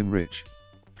need it, I'm rich.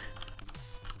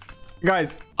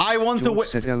 Guys, I want to win. George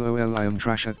said, LOL, I am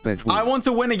trash at Bedwars. I want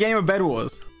to win a game of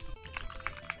Bedwars.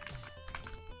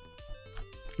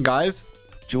 Guys?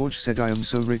 George said I am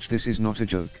so rich this is not a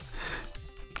joke.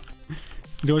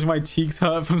 George, my cheeks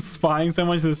hurt from spying so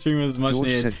much. The stream was much George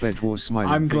needed. said Bedwars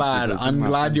smiling. I'm glad. I'm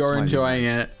glad you're enjoying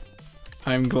it.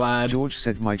 I'm glad. George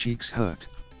said my cheeks hurt.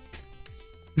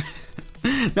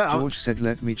 No, George said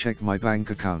let me check my bank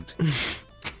account.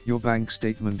 Your bank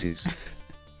statement is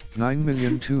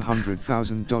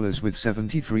 $9,200,000 with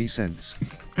 73 cents.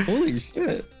 Holy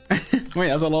shit. Wait,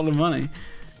 that's a lot of money.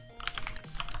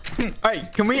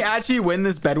 Alright, can we actually win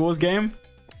this Bedwars game?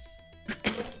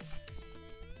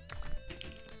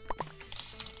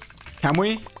 Can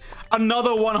we?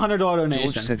 Another $100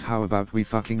 donation. George said how about we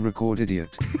fucking record,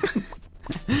 idiot.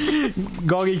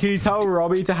 Goggy, can you tell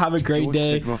Robbie to have a great George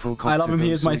day? I love him,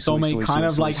 he is my soulmate. Kind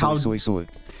of like how...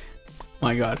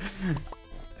 My god.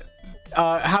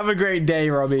 Have a great day,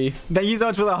 Robbie. Thank you so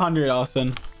much for the 100,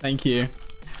 Austin. Thank you.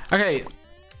 Okay.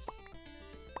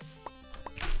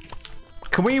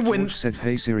 Can we win? George said,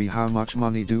 hey Siri, how much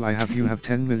money do I have? You have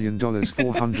 $10 million,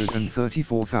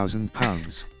 434,000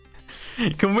 pounds.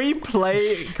 Can we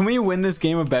play? Can we win this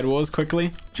game of Bedwars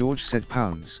quickly? George said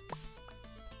pounds.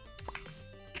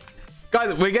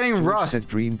 Guys, we're getting George rushed. said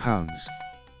dream pounds.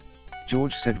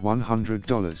 George said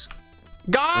 $100.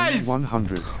 Guys!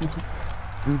 100.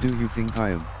 Who do you think I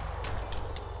am?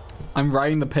 I'm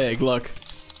riding the pig, look.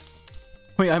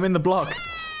 Wait, I'm in the block.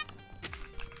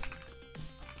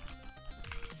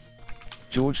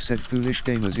 George said Foolish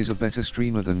Gamers is a better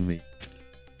streamer than me.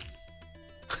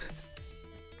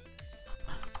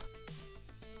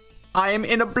 I am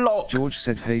in a block. George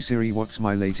said, hey Siri, what's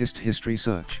my latest history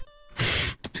search?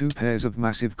 2 pairs of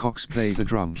massive cocks play the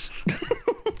drums.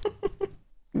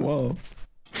 Whoa.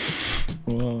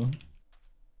 Whoa.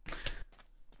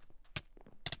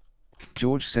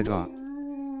 George said, ah.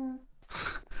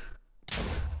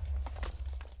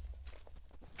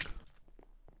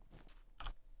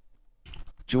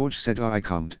 George said, I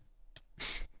can't.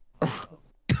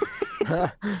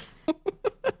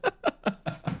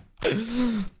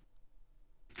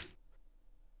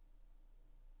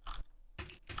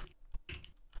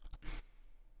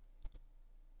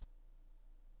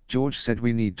 George said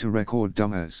we need to record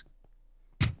dumbass.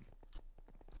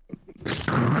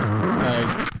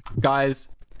 Guys,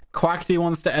 Quackity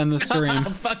wants to end the stream.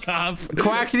 Fuck off.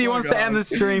 Quackity wants to end the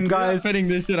stream, guys. You're not putting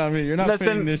this shit on me. You're not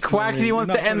putting this shit on me. Quackity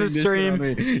wants to end the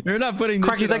stream. You're not putting this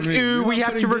Quackity's shit on me. like, ooh, we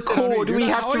have to record. We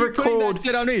have to record.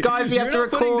 Guys, we have to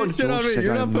record. George said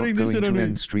I'm not going to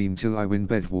end stream till I win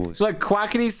Bedwars. Look,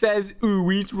 Quackity says, ooh,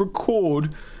 we need to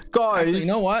record. Guys. Actually, you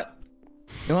know what?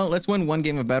 You know what? Let's win one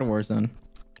game of Bedwars then.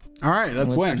 All right, let's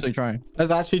win. Actually try.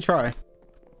 Let's actually try.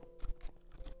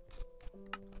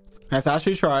 Let's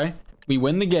actually try. We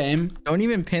win the game. Don't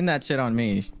even pin that shit on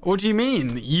me. What do you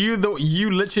mean? You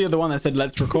literally are the one that said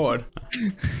let's record.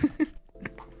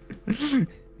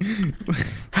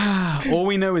 All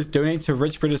we know is donate to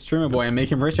Rich British Streamer Boy and make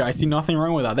him richer. I see nothing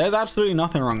wrong with that. There's absolutely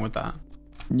nothing wrong with that.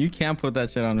 You can't put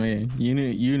that shit on me. You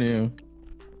knew.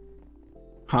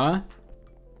 Huh?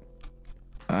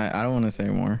 I don't want to say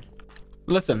more.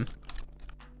 Listen,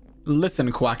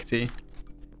 Quackity.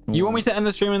 You want me to end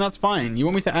the stream and that's fine. You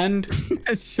want me to end?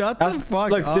 Shut the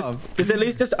fuck up. Just at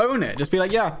least just own it. Just be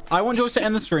like, yeah, I want George to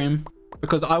end the stream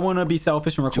because I want to be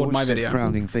selfish and record George my video.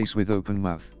 Frowning face with open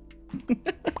mouth.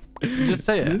 Just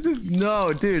say it.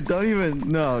 No, dude, don't even.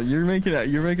 No, you're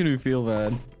making me feel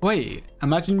bad. Wait,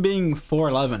 imagine being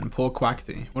 4'11", poor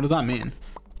Quackity. What does that mean?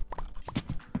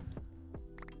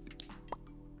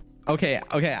 Okay,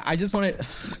 I just want to.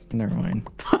 Never mind.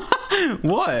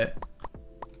 What?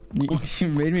 You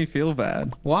made me feel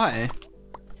bad. Why?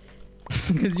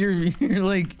 Because you're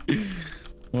like,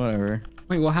 whatever.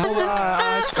 Wait, what happened?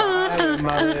 I spy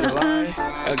my little eye.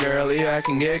 A girly I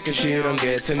can get cause she don't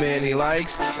get too many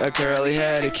likes. A curly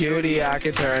headed cutie I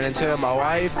could turn into my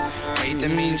wife. Wait,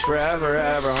 that means forever,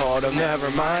 ever, hold up, never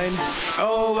mind.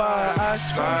 Oh, I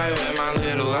spy with my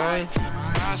little eye.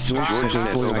 George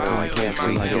said, boy, I can't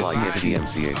wait till I get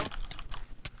DMCA.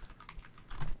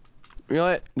 You know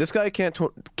what? This guy can't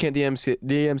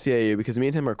DMCA you because me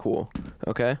and him are cool.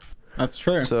 Okay? That's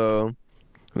true. So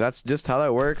that's just how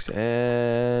that works,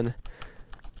 and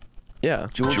yeah.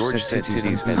 George said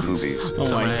titties and movies. Oh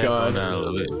my god.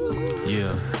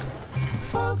 Yeah.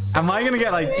 Am I gonna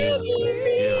get like?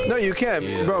 No, you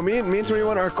can't, bro. Me and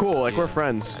 21 are cool. Like we're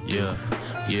friends. Yeah.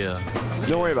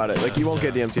 Don't worry about it. Like you won't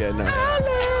get DMCA now.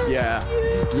 Yeah.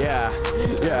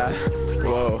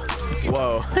 Whoa.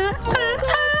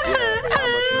 Yeah.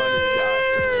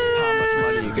 How much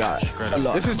money you you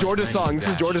got? This is Georgia's song. This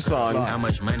is Georgia's song. How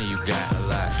much money you got? A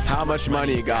lot. How much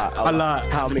money you got? A lot.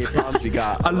 How many problems you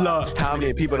got? A lot. How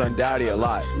many people done doubted you? A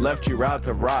lot. Left you out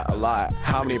to rot? A lot.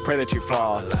 How many pray that you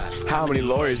fall? How many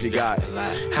lawyers you got?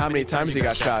 How many times you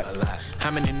got shot?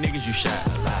 How many niggas you shot?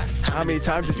 How many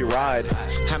times did you ride?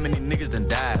 How many niggas done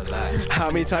died? How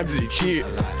many times did you cheat?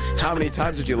 How many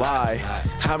times did you lie?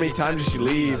 How many times did you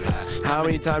leave? How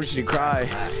many times did you cry?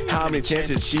 How many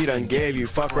chances she done gave you?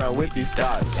 Fuck around with these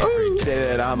thoughts. Say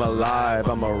that I'm alive,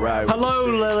 I'm alright. Hello,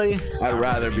 Lily. I'd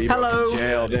rather be in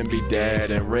jail than be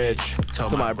dead and rich. To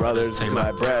my brothers, take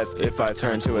my breath if I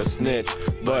turn to a snitch.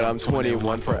 But I'm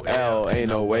 21 for L, ain't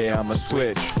no way I'ma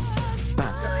switch.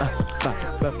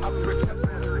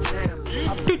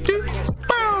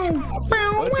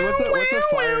 What's a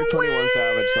fire 21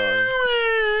 Savage song?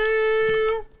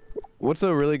 What's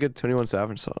a really good 21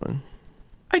 Savage song?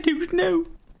 I don't know.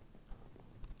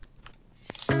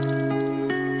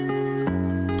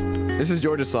 This is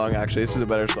Georgia's song, actually. This is a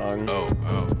better song. Oh.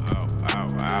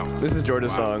 This is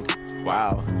Georgia's song.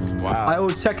 Wow. I will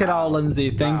check it out, Lindsay.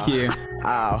 Thank you.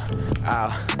 Ow.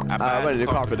 I'm ready to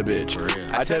call for the bitch.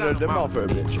 I tell her to call for a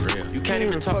bitch. You can't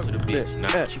even talk to the bitch.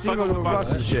 Nah, she fucking with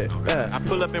rocks and shit. I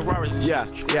pull up in Robbers and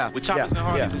shit. Yeah. With choppers and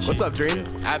Harleys and shit. What's up, Dream?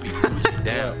 I be pushing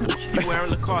down. You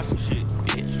wearing Lacoste and shit,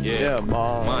 bitch. Yeah,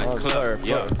 Montclair.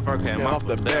 Yeah, fur came off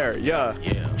the bear. Yeah.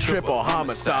 Triple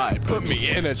homicide. Put me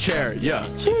in a chair. Yeah.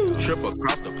 Trip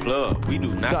across the plug. We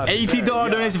do not. $80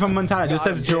 donation from Montana. Just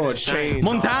says George.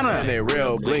 Montana. And they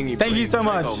real blingy. Thank you so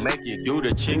much. Make you do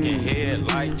the chicken head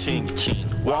like ching ching.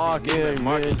 Walk in,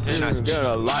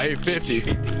 gonna light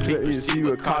 50. You see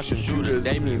with caution shooters,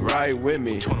 they be right with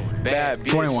me. Bad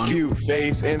bitch, 21. Cute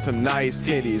face, and some nice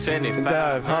titties.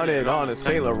 500 on a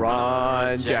Saint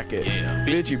Laurent jacket.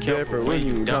 Bitch, you different when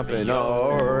you dumping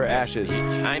or ashes.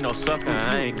 I ain't no sucker,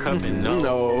 I ain't cuffing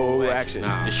no action.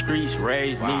 The streets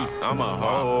raised me, I'm a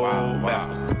whole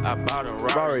bastard. I bought a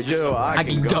Rari Joe, I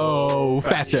can go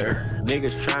faster.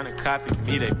 Niggas trying to copy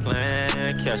me, they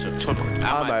plan catch up.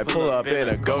 I might pull up in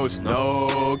a ghost,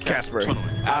 no Casper.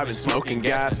 I've been smoking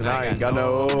gas and I ain't got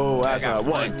no asthma.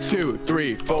 1, 2,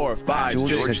 3, 4, 5,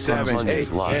 6, 7,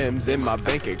 8 M's in my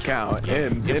bank account.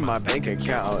 M's in my bank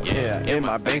account. Yeah, in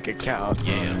my bank account.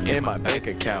 In my bank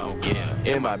account.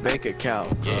 In my bank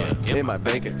account. In my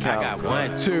bank account. I got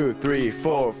 1, 2, 3,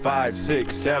 4, 5,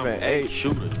 6, 7, 8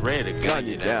 shooters ready to gun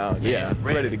you down. Yeah,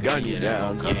 ready to gun you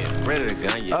down. Yeah, ready to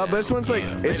gun you down. But this one's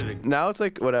like, now it's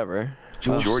like whatever.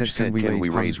 George said, can we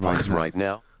raise funds right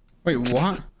now? Wait,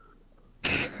 what?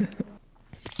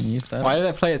 Why did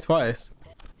I play it twice?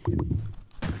 Ping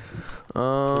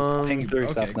through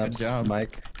Sapnap's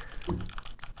mic.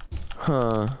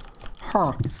 Huh.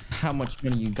 How much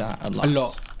money you got? A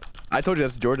lot. I told you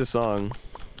that's George's song.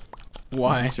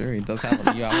 Why? Sure, he does have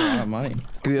a lot of money.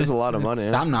 He has a lot of money.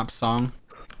 Sapnap's song.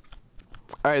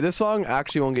 Alright, this song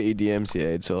actually won't get you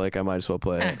DMCA'd, so like I might as well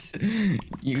play it.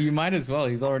 You might as well,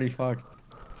 he's already fucked.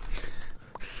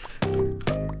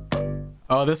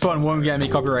 Oh, this one won't get me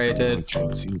copyrighted.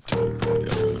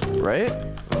 Right?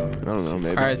 I don't know,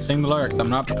 maybe. Alright, sing the lyrics, I'm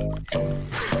not.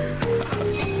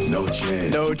 No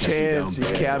chance, you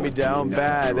count me down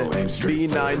bad.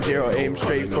 B90, aim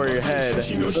straight for your head.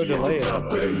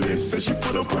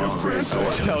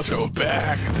 Tell go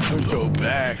back, go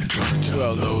back.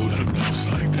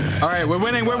 Alright, we're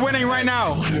winning right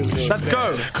now. Let's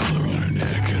go.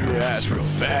 Your ass real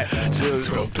fat, just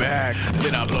go back,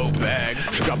 then I blow back.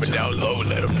 Drop it down low,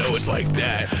 let them know it's like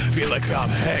that. Feel like I'm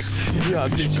Hex, yeah, I'm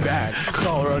bitch back.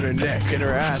 Call her on her neck and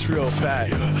her ass real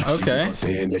fat. Okay.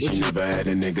 Saying that she never had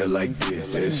a nigga like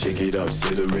this. Says shake it up,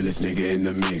 say the realest nigga in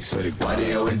the mix. Why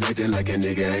they always acting like a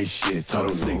nigga ain't shit? Talk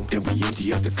slick, then we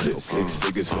empty out the clip. 6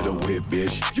 figures for the whip,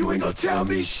 bitch. You ain't gonna tell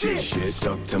me shit. Shit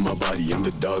stuck to my body, I'm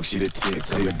the dog, she the tick.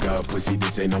 Tell the god pussy,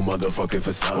 this ain't no motherfucking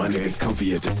facade. My niggas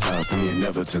comfy at the top, we ain't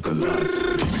never took a loss.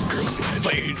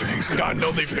 Slade, got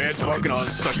no they fans fucking on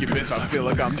sucky bitch. I feel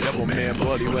like I'm devil man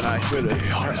bloody when I quit it.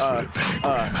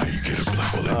 How you get a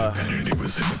black bullet and it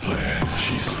was in the plan.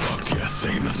 She's fucked, yeah,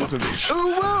 same as my bitch.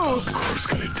 Ooh, whoa! Of course,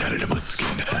 got it tatted in my skin.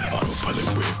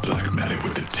 Autopilot with black matic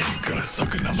with the tape. Got a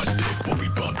sucking on my dick while we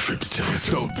bump trips till it's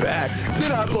go back.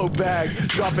 Then I blow back,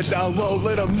 drop it down low,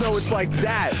 let them know it's like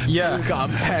that. Yeah. Think I'm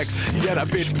Hex, yeah, that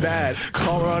bitch bad.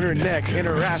 Call her on her neck and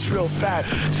her ass real fat.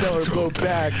 Tell her blow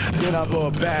back, then I blow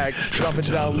a bag. Drop it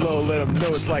down low, let them know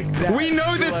it's like that. We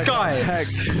know this like guy.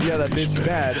 Hex, yeah, that bitch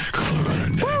bad. Call her on her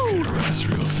neck and her ass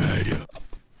real fat, yeah.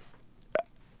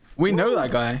 We know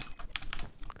that guy.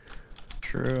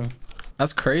 True.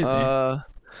 That's crazy.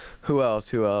 Who else?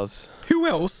 Who else? Who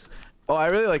else? Oh, I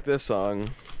really like this song.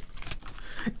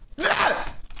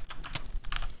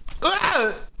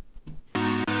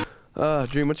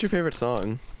 Dream, what's your favorite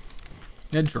song?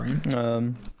 Yeah, Dream.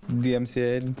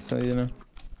 DMCA, so you know.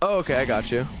 Oh, okay, I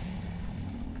got you.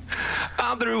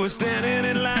 I'm through with standing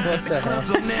in line. The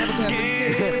clubs will never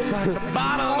get. It's like the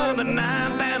bottom of the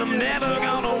ninth, and I'm never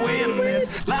gonna win this.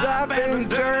 Life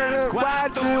hasn't turned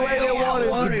quite the way you want it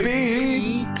to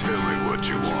be. Tell me what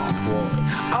you want.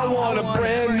 I want a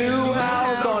brand new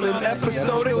house on an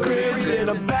episode of Cribs, in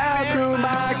a bathroom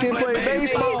I can play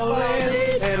baseball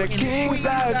in, and a king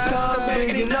size tub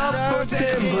big enough for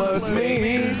 10 plus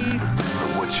me. So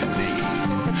what you need?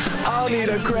 I'll need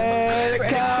a credit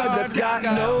card that's got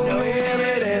no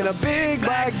limit, and a big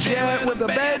black jet with a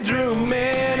bedroom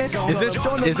in it. Is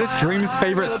this Dream's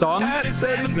favorite song?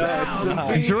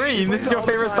 Dream, this is your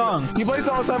favorite song. You play this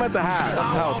all the time at the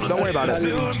house. Don't worry about it.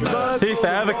 To be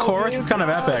fair, the chorus is kind of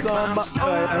epic.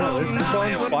 The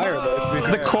song's fire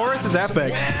though. The chorus is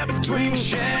epic.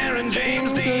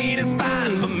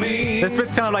 This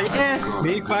bit's kind of like eh.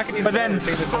 But then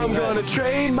I'm gonna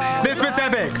trade my this bit's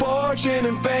epic. fortune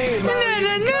and fame.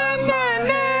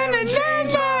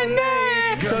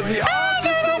 Cause we all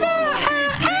just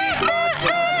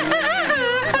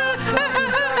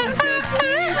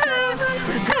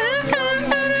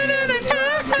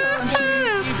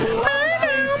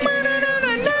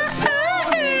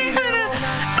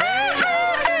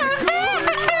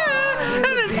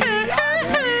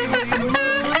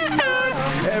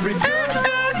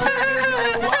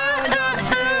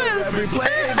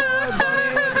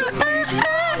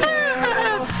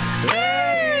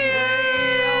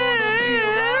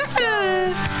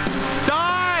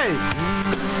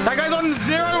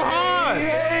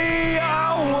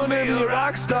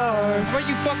How about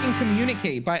you fucking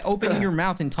communicate by opening your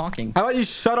mouth and talking? How about you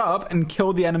shut up and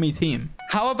kill the enemy team?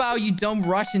 How about you don't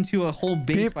rush into a whole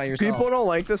base by yourself? People don't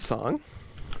like this song.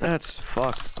 That's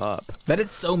fucked up. That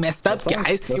is so messed up,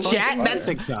 guys. Chat,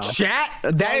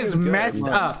 that is messed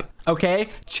up. Okay,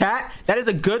 chat, that is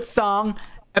a good song.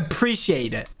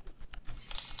 Appreciate it.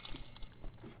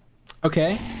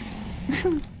 Okay.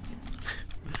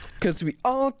 Cause we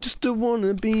all just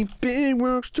wanna be big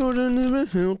rock stars and live a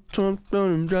hilltop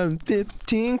and driving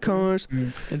 15 cars.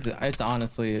 It's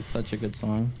honestly, it's such a good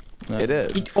song. It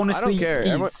is. It honestly, I don't care.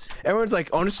 Everyone's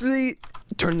like, honestly,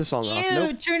 turn the song off.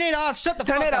 Nope. Turn it off. Shut the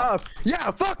fuck up. Turn it off.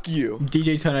 Yeah, fuck you.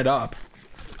 DJ, turn it up.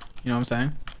 You know what I'm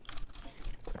saying?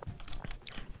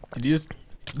 Did you just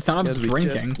sound like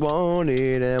drinking? Just want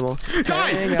it and we'll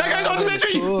Die! That guy's on the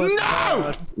Bitchy!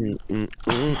 No!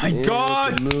 Oh my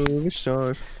god! Movie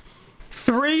stars.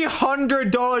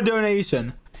 $300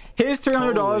 donation. Here's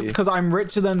 $300 because I'm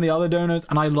richer than the other donors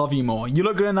and I love you more. You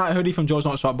look good in that hoodie from George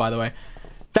Not Shop, by the way.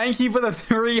 Thank you for the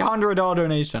 $300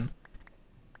 donation.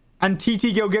 And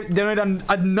TT Gill donated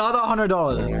another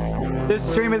 $100. This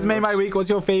stream has made my week. What's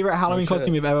your favorite Halloween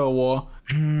costume you've ever wore?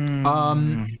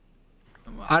 I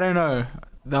don't know.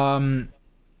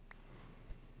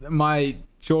 My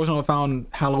George Not Found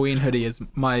Halloween hoodie is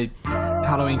my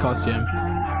Halloween costume.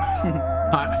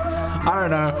 I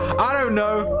don't know. I don't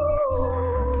know.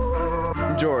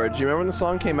 George, you remember when the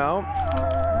song came out?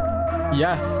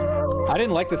 Yes. I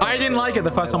didn't like this. I didn't like it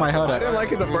the first time I heard it. I didn't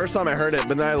like it the first time I heard it,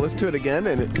 but then I listened to it again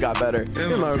and it got better.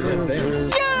 Yeah!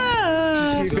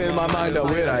 Keep in my mind up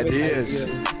with ideas.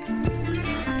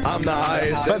 I'm the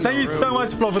highest. But thank you so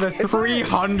much, Flo, for the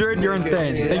 300. You're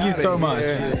insane. Thank you so much.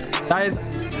 That is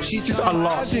just a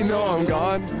lot. You know I'm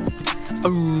gone.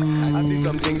 Ooh. I see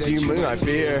some things you move, I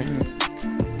fear.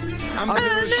 I'm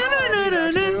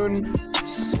gonna soon.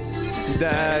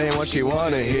 That ain't what you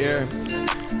wanna hear.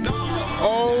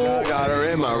 Oh, got her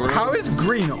in my room. How is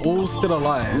Green all still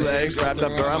alive? Legs wrapped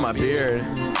up around my beard.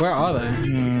 Where are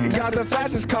they? Got the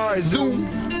fastest car, zoom.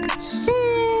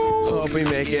 Hope we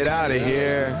make it out of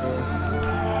here.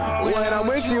 When I'm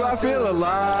with you, I feel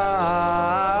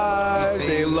alive.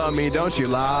 Say you love me, don't you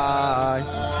lie.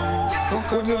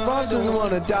 Don't you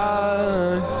wanna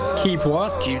die. Keep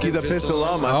what? Keep the pistol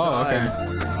on my side.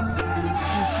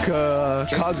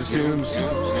 Okay. Causes fumes.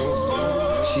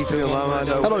 She feel on my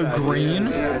door. Hello, Green.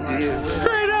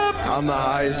 Straight up. I'm the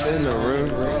highest in the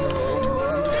room.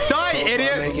 Die,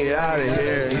 idiots. Make it out of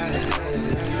here.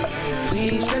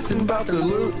 He's stressing about the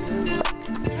loot.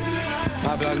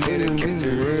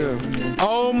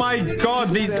 Oh my god,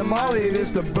 these Molly,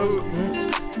 this the boot.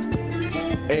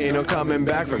 Ain't no coming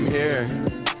back from here.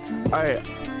 Alright.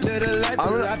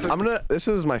 I'm gonna this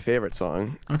is my favorite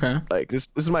song. Okay. Like this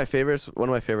is my favorite, one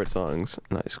of my favorite songs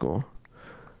in high school.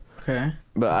 Okay.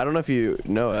 But I don't know if you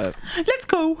know it. Let's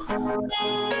go.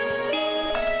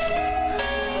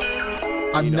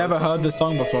 I've never heard this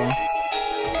song before.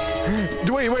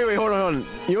 Wait, hold on.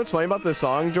 You know what's funny about this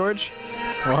song, George?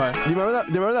 What? Do you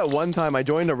remember that one time I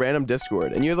joined a random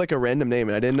Discord and you had like a random name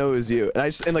and I didn't know it was you.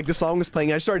 And like the song was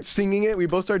playing. And I started singing it. We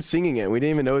both started singing it. And we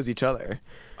didn't even know it was each other.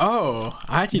 Oh,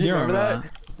 I actually do remember that.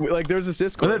 Like there was this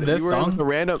Discord. Was it this song? A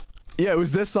random. Yeah, it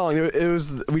was this song. It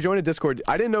was. We joined a Discord.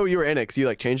 I didn't know you were in it because you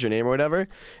like changed your name or whatever.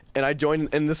 And I joined,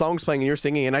 and the song was playing, and you were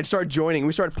singing, and I started joining.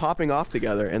 We started popping off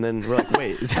together, and then we're like,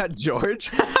 "Wait, is that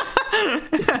George?"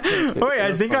 Wait,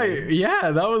 I think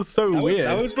yeah, that was so weird.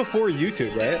 That was before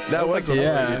YouTube, right? That was like before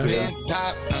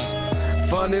YouTube.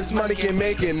 Fun as money can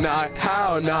make it not.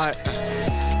 How not?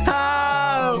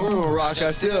 How? Rock,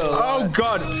 I still. Oh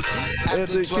God. Hit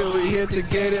the kill, we hit the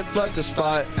gate and flood the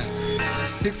spot.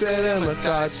 6 a.m. my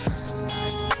thoughts.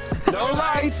 No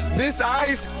lights, this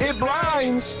ice, it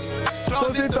blinds.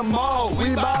 Close at the mall,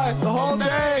 we buy the whole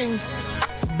thing.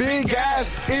 Big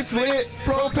gas, it's lit,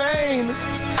 propane.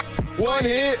 One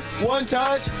hit, one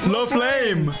touch, low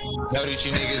flame. Know that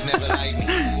you niggas never like me.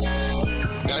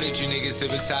 Know that you niggas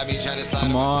sit beside me trying to slide.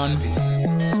 Come on.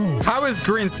 How is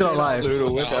Green still alive? Through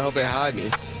the winter, I hope they hide me.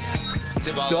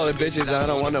 To all the bitches, I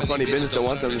don't want no funny business, don't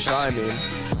want them to try me.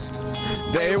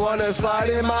 They wanna slide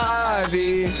in my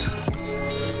ivy.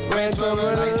 Ranch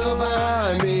Rover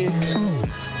behind me.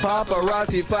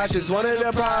 Paparazzi flashes wanna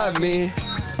deprive me.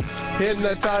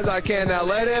 Hypnotized, I cannot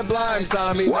let it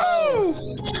blindside me. Whoa!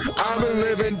 I'm a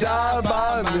living die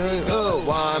by me. Oh,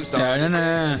 why I'm sorry. All of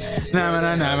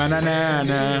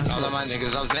my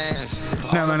niggas on stands.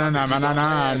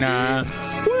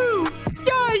 Woo!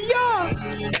 Yeah!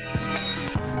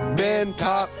 Been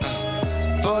pop.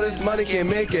 For this money can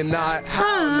make it not.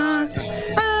 How not?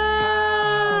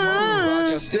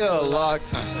 Still locked.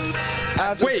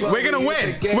 Wait, we're gonna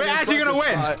win. We're actually gonna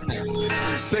win.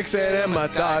 6 a.m. my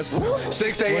thoughts.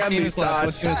 6 a.m. these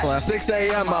thoughts. 6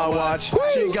 a.m. my watch.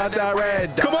 She got that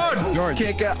red dot. Come on, George.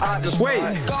 Can't get out the spot. Wait.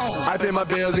 I pay my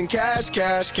bills in cash.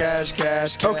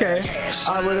 Okay.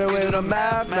 I'm with a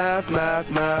math.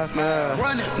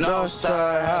 No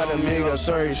side, how the amigo,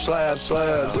 sorry, slabs.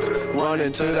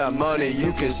 Running to that money,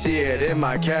 you can see it in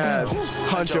my calves.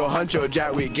 Huncho,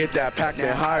 Jack, we get that pack and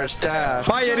hire staff.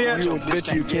 Bye, idiot. You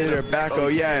bitch, you get her back, oh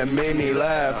yeah, it made me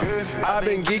laugh. I've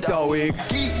been geeked all week,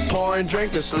 pouring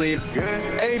drink to sleep.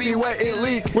 AB wet, it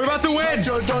leak. We're about to win.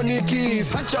 Huncho, don't need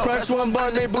keys. Press one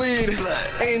button, they bleed.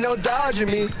 Ain't no dodging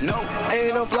me.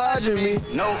 Ain't no flogging me.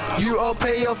 You all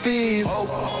pay your fees.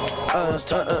 I was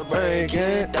taught to break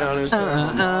it down and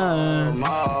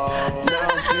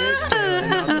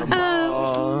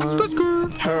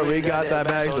Her, we got that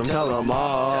bag, so tell them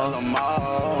all.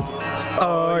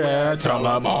 Oh yeah, tell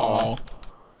them all.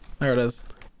 There it is.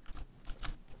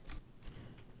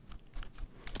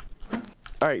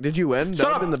 All right, did you win? That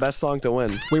would have been the best song to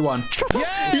win. We won.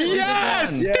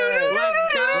 Yes!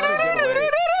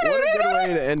 What a good way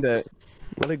to end it.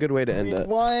 What a good way to end it.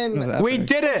 We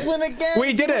did it.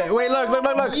 We did it. Wait,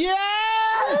 look. Yeah!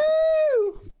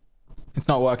 It's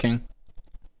not working.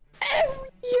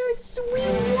 Yes, we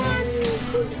won.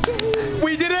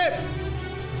 We did it.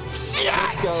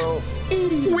 Yes!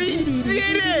 We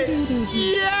did it.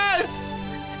 Yes!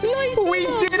 We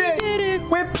did it.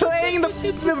 We're playing the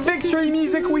victory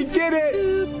music. We did it.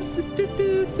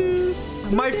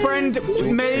 My friend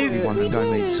Maze. I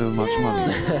made so much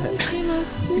money.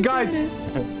 Guys,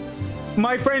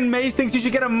 my friend Maze thinks you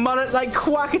should get a mullet like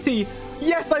Quackity.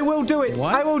 Yes, I will do it.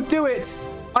 What? I will do it.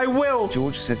 I will.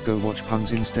 George said go watch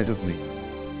Punks instead of me.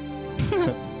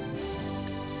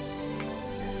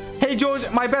 Hey George,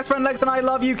 my best friend Lex and I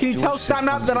love you. Can you tell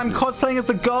Sapnap that I'm cosplaying as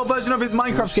the girl version of his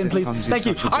Minecraft skin, please? Thank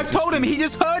you. I've told him. He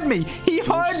just heard me. He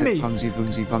heard me.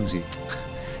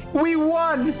 We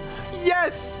won.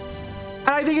 Yes. And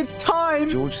I think it's time.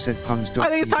 George said Punks. I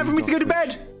think it's time for me to go to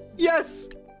bed. Yes.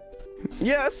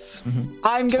 Yes.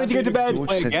 I'm going to go to bed.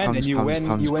 Play again, and you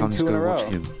win 2 in a row.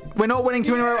 We're not winning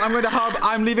 2 in a row. I'm going to hub.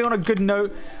 I'm leaving on a good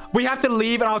note. We have to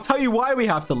leave, and I'll tell you why we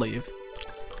have to leave.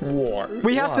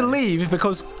 We have to leave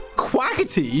because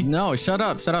Quackity. No, shut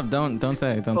up. Don't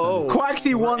say.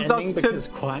 Quackity wants us to.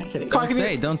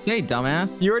 Quackity. Don't say,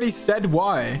 dumbass. You already said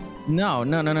why. No.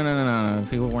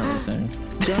 People weren't listening.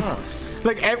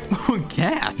 Like everyone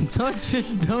gasped. Don't say.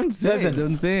 Listen.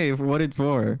 Don't say for what it's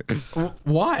for.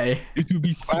 Why? It will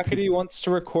be Quackity wants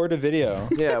to record a video.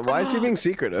 Yeah, why is he being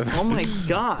secretive? Oh my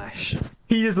gosh.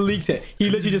 He just leaked it. He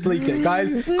literally just leaked it,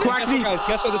 guys. Quackity.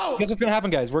 Guess what's gonna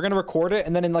happen, guys? We're gonna record it,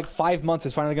 and then in like 5 months,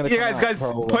 it's finally gonna come out. Guys,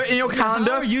 put it in your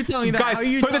calendar. How are you telling me that? Guys,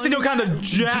 put this in your calendar.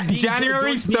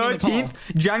 January 13th.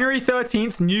 January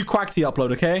 13th, new Quackity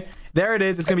upload. Okay, there it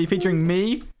is. It's gonna be featuring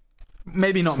me.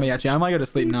 Maybe not me actually. I might go to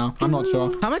sleep now. I'm not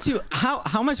sure.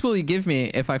 How much will you give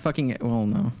me if I fucking? Well,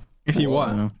 no. If you what?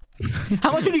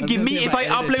 How much will you give me if I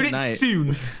upload it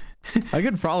soon? I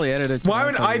could probably edit it. Why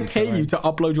would I pay you to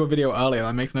upload your video earlier?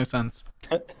 That makes no sense.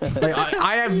 Like,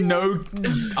 I have no.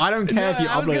 I don't care if you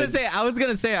upload. I was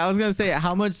gonna say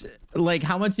how much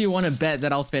do you want to bet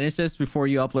that I'll finish this before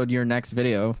you upload your next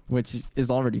video, which is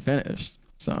already finished.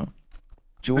 So.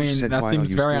 George said, that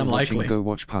seems very unlikely. Go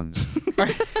watch puns. All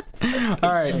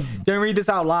right, don't read this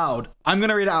out loud. I'm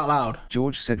gonna read it out loud.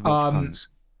 George said, watch puns.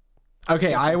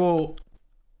 Okay, I will.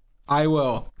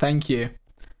 Thank you.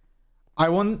 I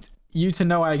want you to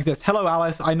know I exist. Hello,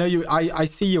 Alice. I know you. I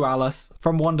see you, Alice,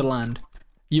 from Wonderland.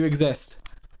 You exist.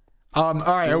 All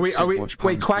right. George Are we?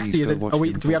 Wait, Quackity. Is it?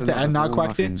 Do we have to end now,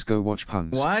 Quackity? Go watch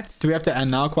puns. What? Do we have to end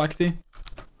now, Quackity?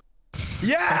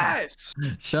 Yes!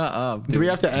 Shut up. Dude. Do we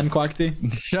have to end,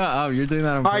 Quackity? Shut up. You're doing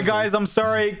that on All right, guys. I'm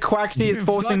sorry. Quackity is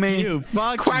forcing me.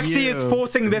 Quackity is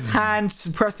forcing this hand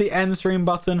to press the end stream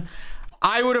button.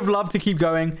 I would have loved to keep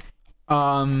going.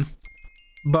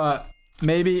 But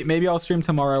maybe I'll stream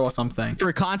tomorrow or something.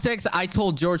 For context, I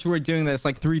told George we were doing this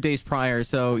like 3 days prior,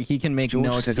 so he can make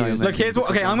no excuse. Look, here's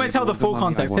what. Okay, I'm gonna tell the full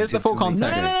context. Here's the full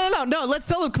context. No. Let's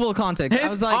tell the full context.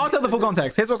 I'll tell the full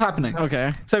context. Here's what's happening.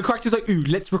 Okay. So Quacky's like, ooh,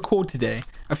 let's record today.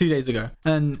 A few days ago,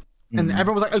 and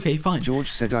everyone was like, okay, fine. George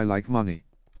said, I like money.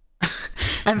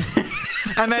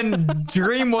 And then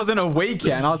Dream wasn't awake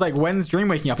yet, and I was like, when's Dream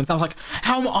waking up? And so I was like,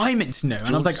 how am I meant to know? And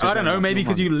I was like, I don't know, maybe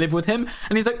because you live with him.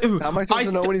 And he's like, ooh, I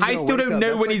still don't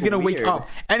know when he's gonna wake up.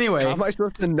 Anyway, how am I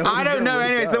supposed to know? I don't know.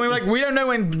 Anyway, so then we were like, we don't know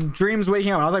when Dream's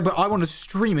waking up. And I was like, but I want to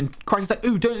stream. And Quacky's like,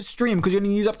 ooh, don't stream because you're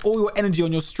gonna use up all your energy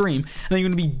on your stream, and then you're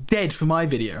gonna be dead for my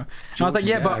video. And I was like,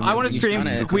 yeah, but I want to stream.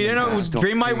 We don't know.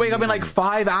 Dream might wake up in like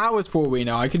 5 hours for all we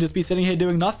know. I could just be sitting here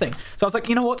doing nothing. So I was like,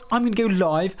 you know what? I'm gonna go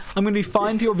live. I'm gonna be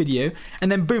fine for your video, and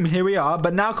then boom, here we are.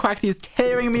 But now Quackity is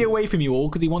tearing me away from you all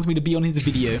because he wants me to be on his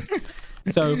video.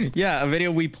 So yeah, a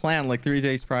video we planned like 3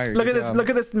 days prior. Look at this. Look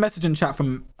at this message in chat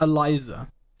from Eliza.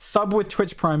 Sub with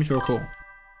Twitch Prime if you're cool.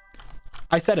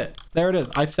 I said it. There it is.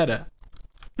 I've said it.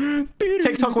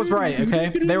 TikTok was right. Okay,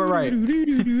 they were right. And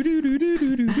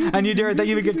you, Jared, thank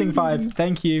you for gifting 5.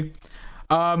 Thank you.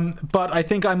 But I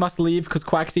think I must leave because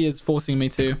Quackity is forcing me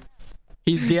to.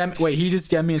 He just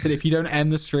DM'd me and said, if you don't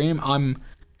end the stream, I'm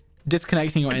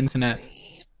disconnecting your internet.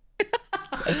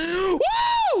 Woo!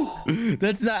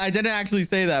 That's not. I didn't actually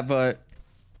say that, but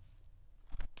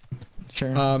sure.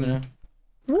 Yeah.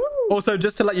 Also,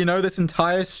 just to let you know, this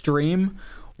entire stream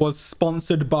was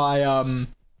sponsored by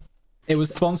it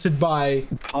was sponsored by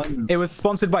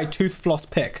Tooth Floss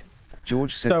Pick.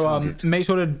 George said so make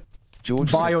sure to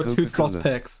buy your Tooth Floss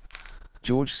picks.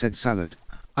 George said salad.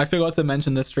 I forgot to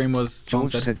mention this stream was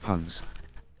sponsored. George said puns.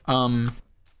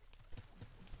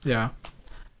 Yeah.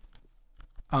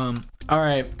 All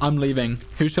right, I'm leaving.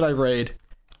 Who should I raid?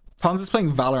 Puns is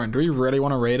playing Valorant. Do we really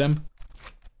want to raid him?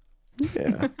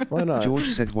 Yeah, why not? George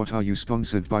said, what are you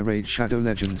sponsored by? Raid Shadow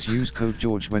Legends. Use code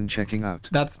George when checking out.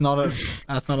 That's not a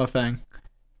thing.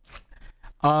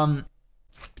 All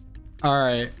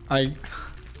right, do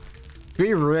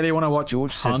we really want to watch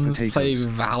George Puns play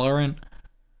Valorant?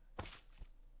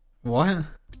 What?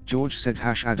 George said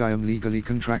 #I am legally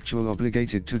contractual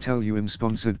obligated to tell you I'm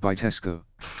sponsored by Tesco.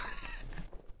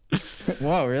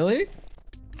 Whoa, really?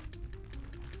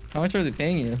 How much are they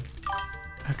paying you?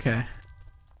 Okay.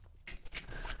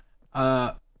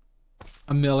 $1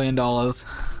 million. All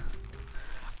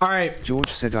right. George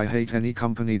said I hate any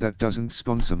company that doesn't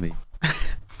sponsor me.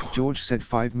 George said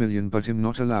 5 million, but I'm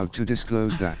not allowed to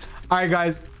disclose that. All right,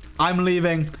 guys. I'm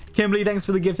leaving. Kimberly, thanks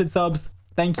for the gifted subs.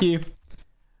 Thank you.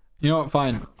 You know what?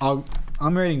 Fine.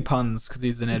 I'm rating Puns because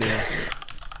he's an idiot.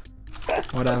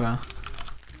 Whatever.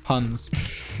 Puns.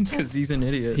 Because he's an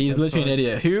idiot. He's literally an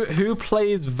idiot. Who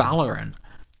plays Valorant?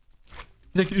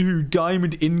 He's like, ooh,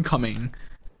 diamond incoming.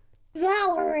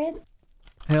 Valorant.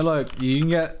 Hey, look, you can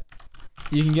get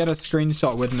a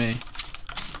screenshot with me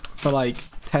for like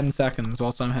 10 seconds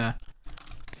whilst I'm here.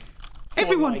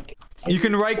 Everyone, you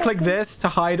can right-click this to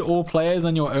hide all players,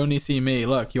 and you'll only see me.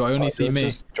 Look, you'll only see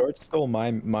me. George stole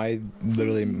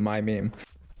literally my meme.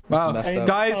 Wow,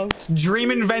 guys,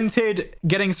 Dream invented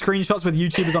getting screenshots with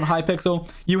YouTubers on Hypixel.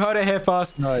 You heard it here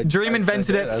first. No, Dream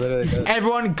invented it.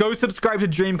 Everyone, go subscribe to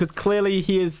Dream because clearly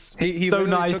he is so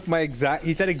nice. Took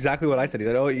he said exactly what I said. He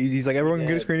said, "Oh, he's like everyone can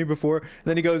get a screening before." And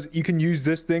then he goes, "You can use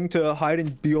this thing to hide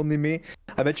and be only me."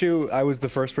 I bet you I was the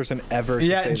first person ever. To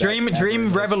say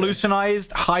Dream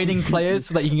revolutionized hiding players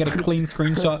so that you can get a clean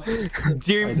screenshot.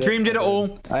 Dream did it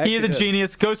all. He is a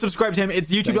genius. Go subscribe to him.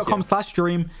 It's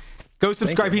youtube.com/Dream. Go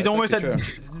subscribe. He's almost at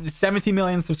 70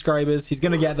 million subscribers. He's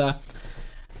gonna get there.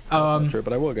 That's not true,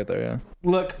 but I will get there. Yeah.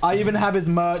 Look, I even have his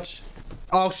merch.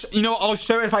 I'll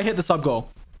show it if I hit the sub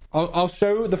goal. I'll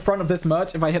show the front of this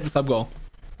merch if I hit the sub goal.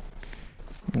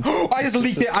 I just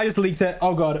leaked it. I just leaked it.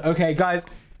 Oh god. Okay, guys,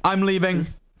 I'm leaving.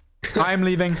 I'm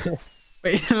leaving.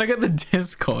 Wait, look at the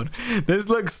Discord. This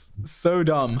looks so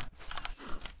dumb.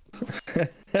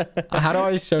 How do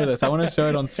I show this? I want to show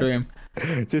it on stream.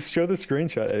 Just show the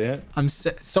screenshot, idiot.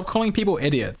 Stop calling people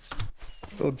idiots.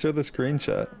 I'll show the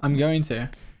screenshot. I'm going to.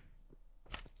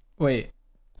 Wait.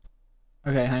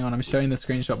 Okay, hang on. I'm showing the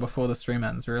screenshot before the stream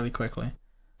ends really quickly.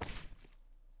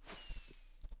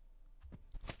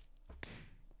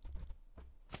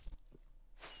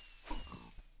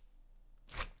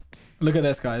 Look at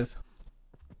this, guys.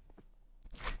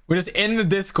 We're just in the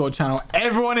Discord channel.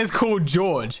 Everyone is called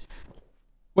George.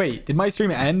 Wait, did my stream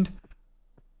end?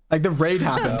 Like the raid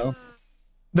happened. No.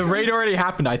 The raid already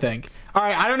happened, I think. All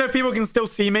right, I don't know if people can still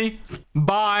see me.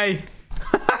 Bye.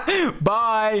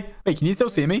 Bye. Wait, can you still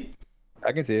see me?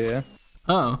 I can see it, yeah.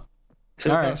 Oh.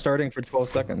 So it's not starting for 12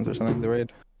 seconds or something, the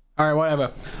raid. All right,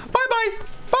 whatever. Bye-bye.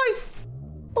 Bye.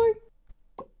 Bye.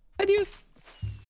 Adios.